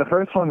 because like the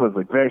first one was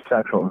like very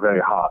sexual and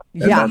very hot,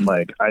 and then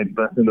like I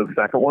listened to the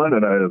second one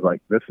and I was like,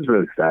 this is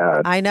really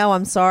sad. I know.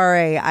 I'm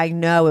sorry. I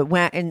know it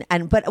went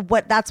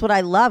but that's what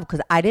I love,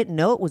 because I didn't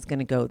know it was going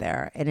to go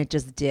there, and it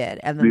just did.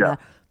 And then the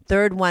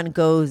third one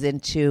goes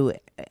into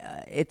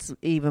it's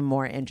even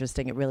more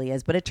interesting. It really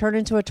is, but it turned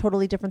into a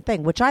totally different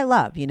thing, which I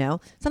love. You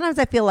know, sometimes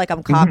I feel like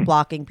I'm cock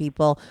blocking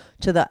people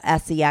to the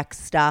sex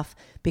stuff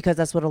because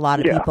that's what a lot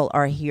of people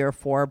are here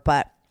for.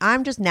 But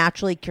I'm just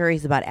naturally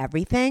curious about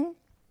everything.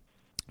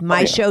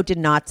 My show did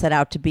not set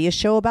out to be a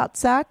show about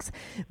sex,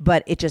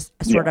 but it just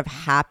sort of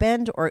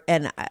happened,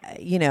 and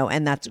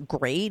that's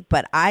great.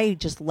 But I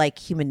just like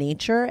human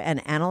nature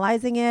and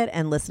analyzing it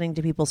and listening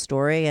to people's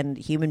story and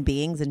human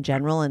beings in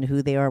general and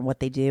who they are and what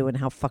they do and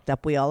how fucked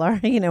up we all are,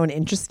 you know, and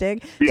interesting.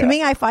 To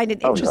me, I find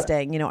it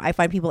interesting. You know, I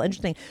find people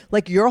interesting.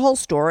 Like your whole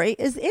story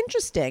is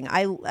interesting.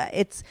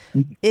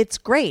 It's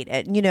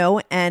great, you know,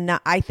 and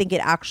I think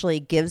it actually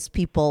gives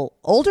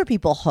older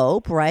people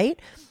hope, right?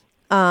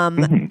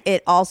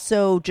 It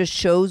also just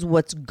shows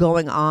what's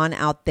going on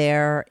out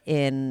there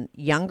in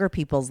younger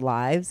people's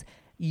lives.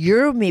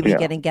 You're maybe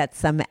going to get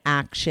some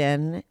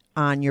action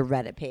on your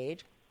Reddit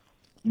page.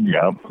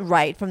 Yep.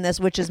 Right, from this,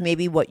 which is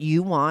maybe what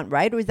you want,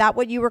 right? Or is that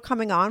what you were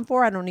coming on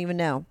for? I don't even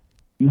know.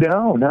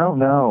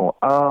 No.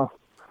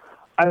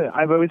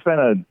 I've always been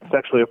a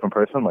sexually open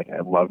person. Like,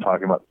 I love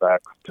talking about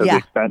sex to the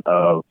extent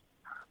of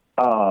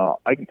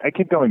I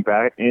keep going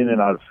back in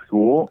and out of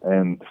school,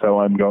 and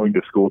so I'm going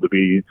to school to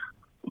be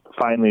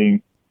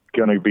finally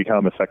going to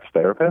become a sex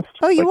therapist.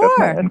 Oh, you are? That's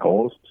my end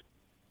goals.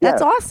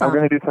 That's awesome. I'm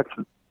going to do sex.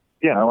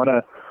 Yeah, I want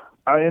to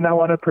I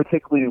want to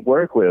particularly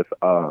work with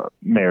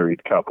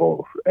married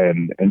couples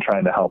and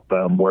trying to help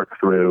them work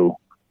through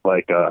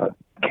like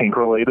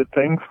kink-related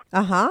things.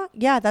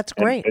 Yeah, that's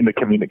great. And the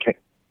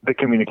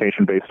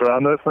communication based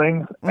around those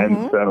things.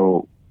 Mm-hmm.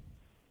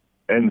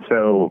 And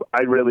so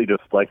I really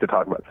just like to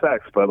talk about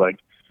sex, but like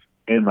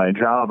in my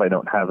job, I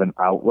don't have an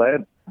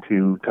outlet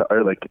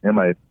or like in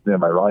my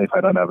life,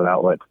 I don't have an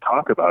outlet to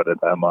talk about it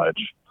that much.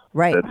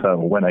 Right. And so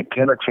when I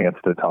get a chance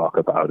to talk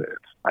about it,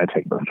 I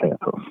take those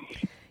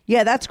chances.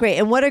 Yeah, that's great.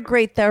 And what a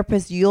great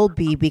therapist you'll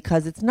be,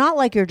 because it's not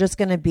like you're just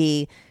going to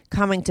be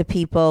coming to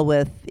people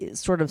with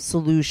sort of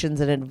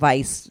solutions and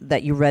advice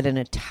that you read in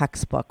a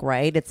textbook,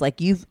 right? It's like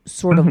you've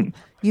sort of,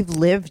 you've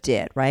lived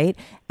it, right?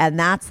 And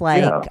that's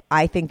like,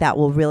 I think that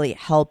will really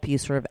help you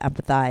sort of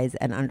empathize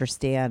and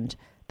understand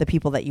the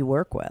people that you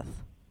work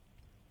with.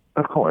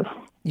 Of course.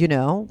 You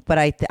know, but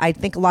I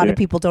think a lot of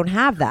people don't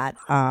have that,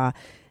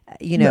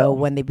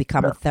 when they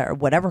become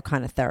whatever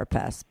kind of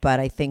therapist.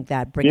 But I think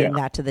that bringing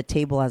that to the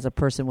table as a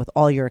person with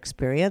all your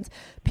experience,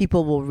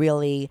 people will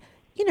really,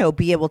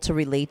 be able to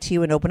relate to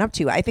you and open up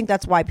to you. I think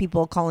that's why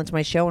people call into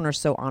my show and are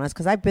so honest,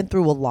 because I've been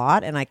through a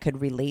lot and I could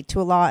relate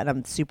to a lot, and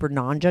I'm super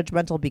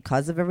non-judgmental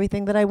because of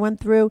everything that I went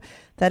through,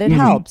 that it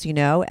helps,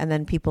 and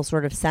then people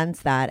sort of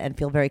sense that and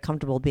feel very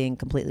comfortable being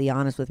completely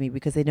honest with me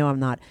because they know I'm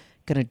not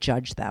going to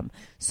judge them.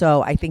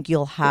 So I think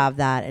you'll have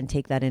that and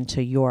take that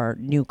into your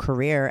new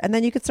career, and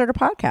then you could start a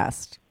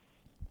podcast.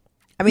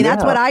 I mean,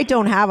 that's what I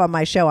don't have on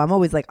my show. I'm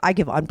always like, I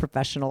give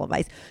unprofessional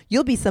advice.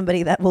 You'll be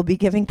somebody that will be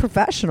giving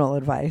professional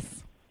advice.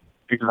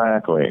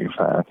 Exactly.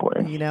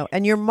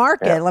 And your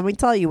market, let me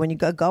tell you, when you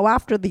go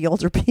after the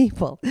older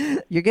people,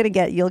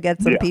 you'll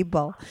get some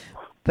people.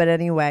 But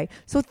anyway,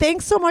 so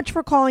thanks so much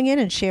for calling in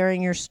and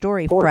sharing your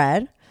story,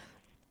 Fred.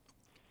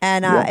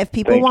 And if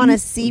people want to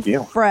see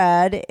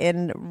Fred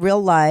in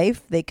real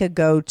life, they could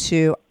go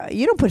to,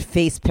 you don't put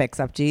face pics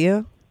up, do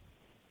you?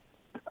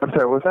 I'm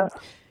sorry, what was that?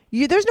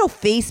 There's no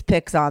face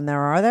pics on there,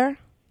 are there?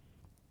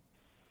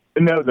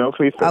 No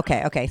face pics.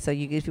 Okay. So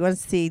if you want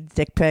to see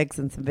dick pics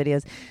and some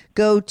videos,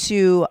 go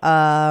to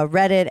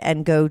Reddit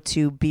and go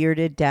to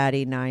Bearded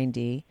Daddy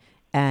 90,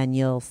 and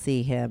you'll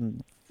see him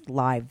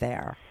live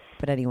there.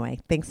 But anyway,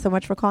 thanks so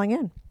much for calling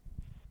in.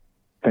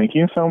 Thank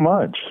you so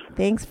much.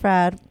 Thanks,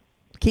 Fred.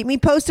 Keep me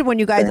posted when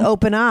you guys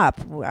open up.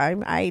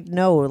 I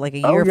know, like a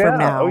year from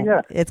now,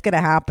 it's going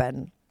to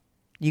happen.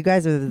 You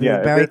guys are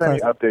very close. If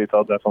there's any updates,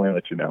 I'll definitely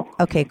let you know.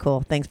 Okay, cool.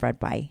 Thanks, Fred.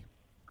 Bye.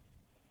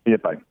 Yeah,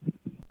 bye.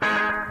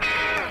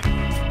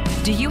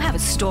 Do you have a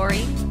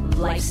story,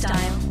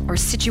 lifestyle, or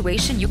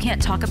situation you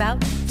can't talk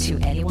about to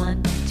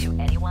anyone?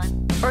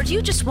 Or do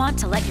you just want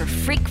to let your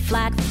freak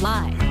flag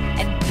fly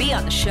and be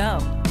on the show?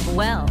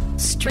 Well,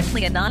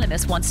 Strictly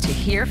Anonymous wants to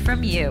hear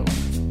from you.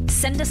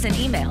 Send us an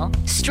email,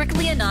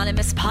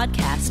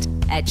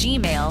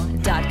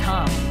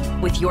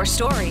 strictlyanonymouspodcast@gmail.com, with your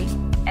story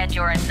and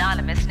your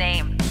anonymous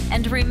name.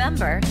 And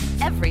remember,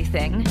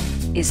 everything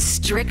is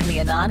strictly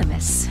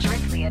anonymous.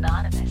 Strictly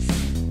Anonymous.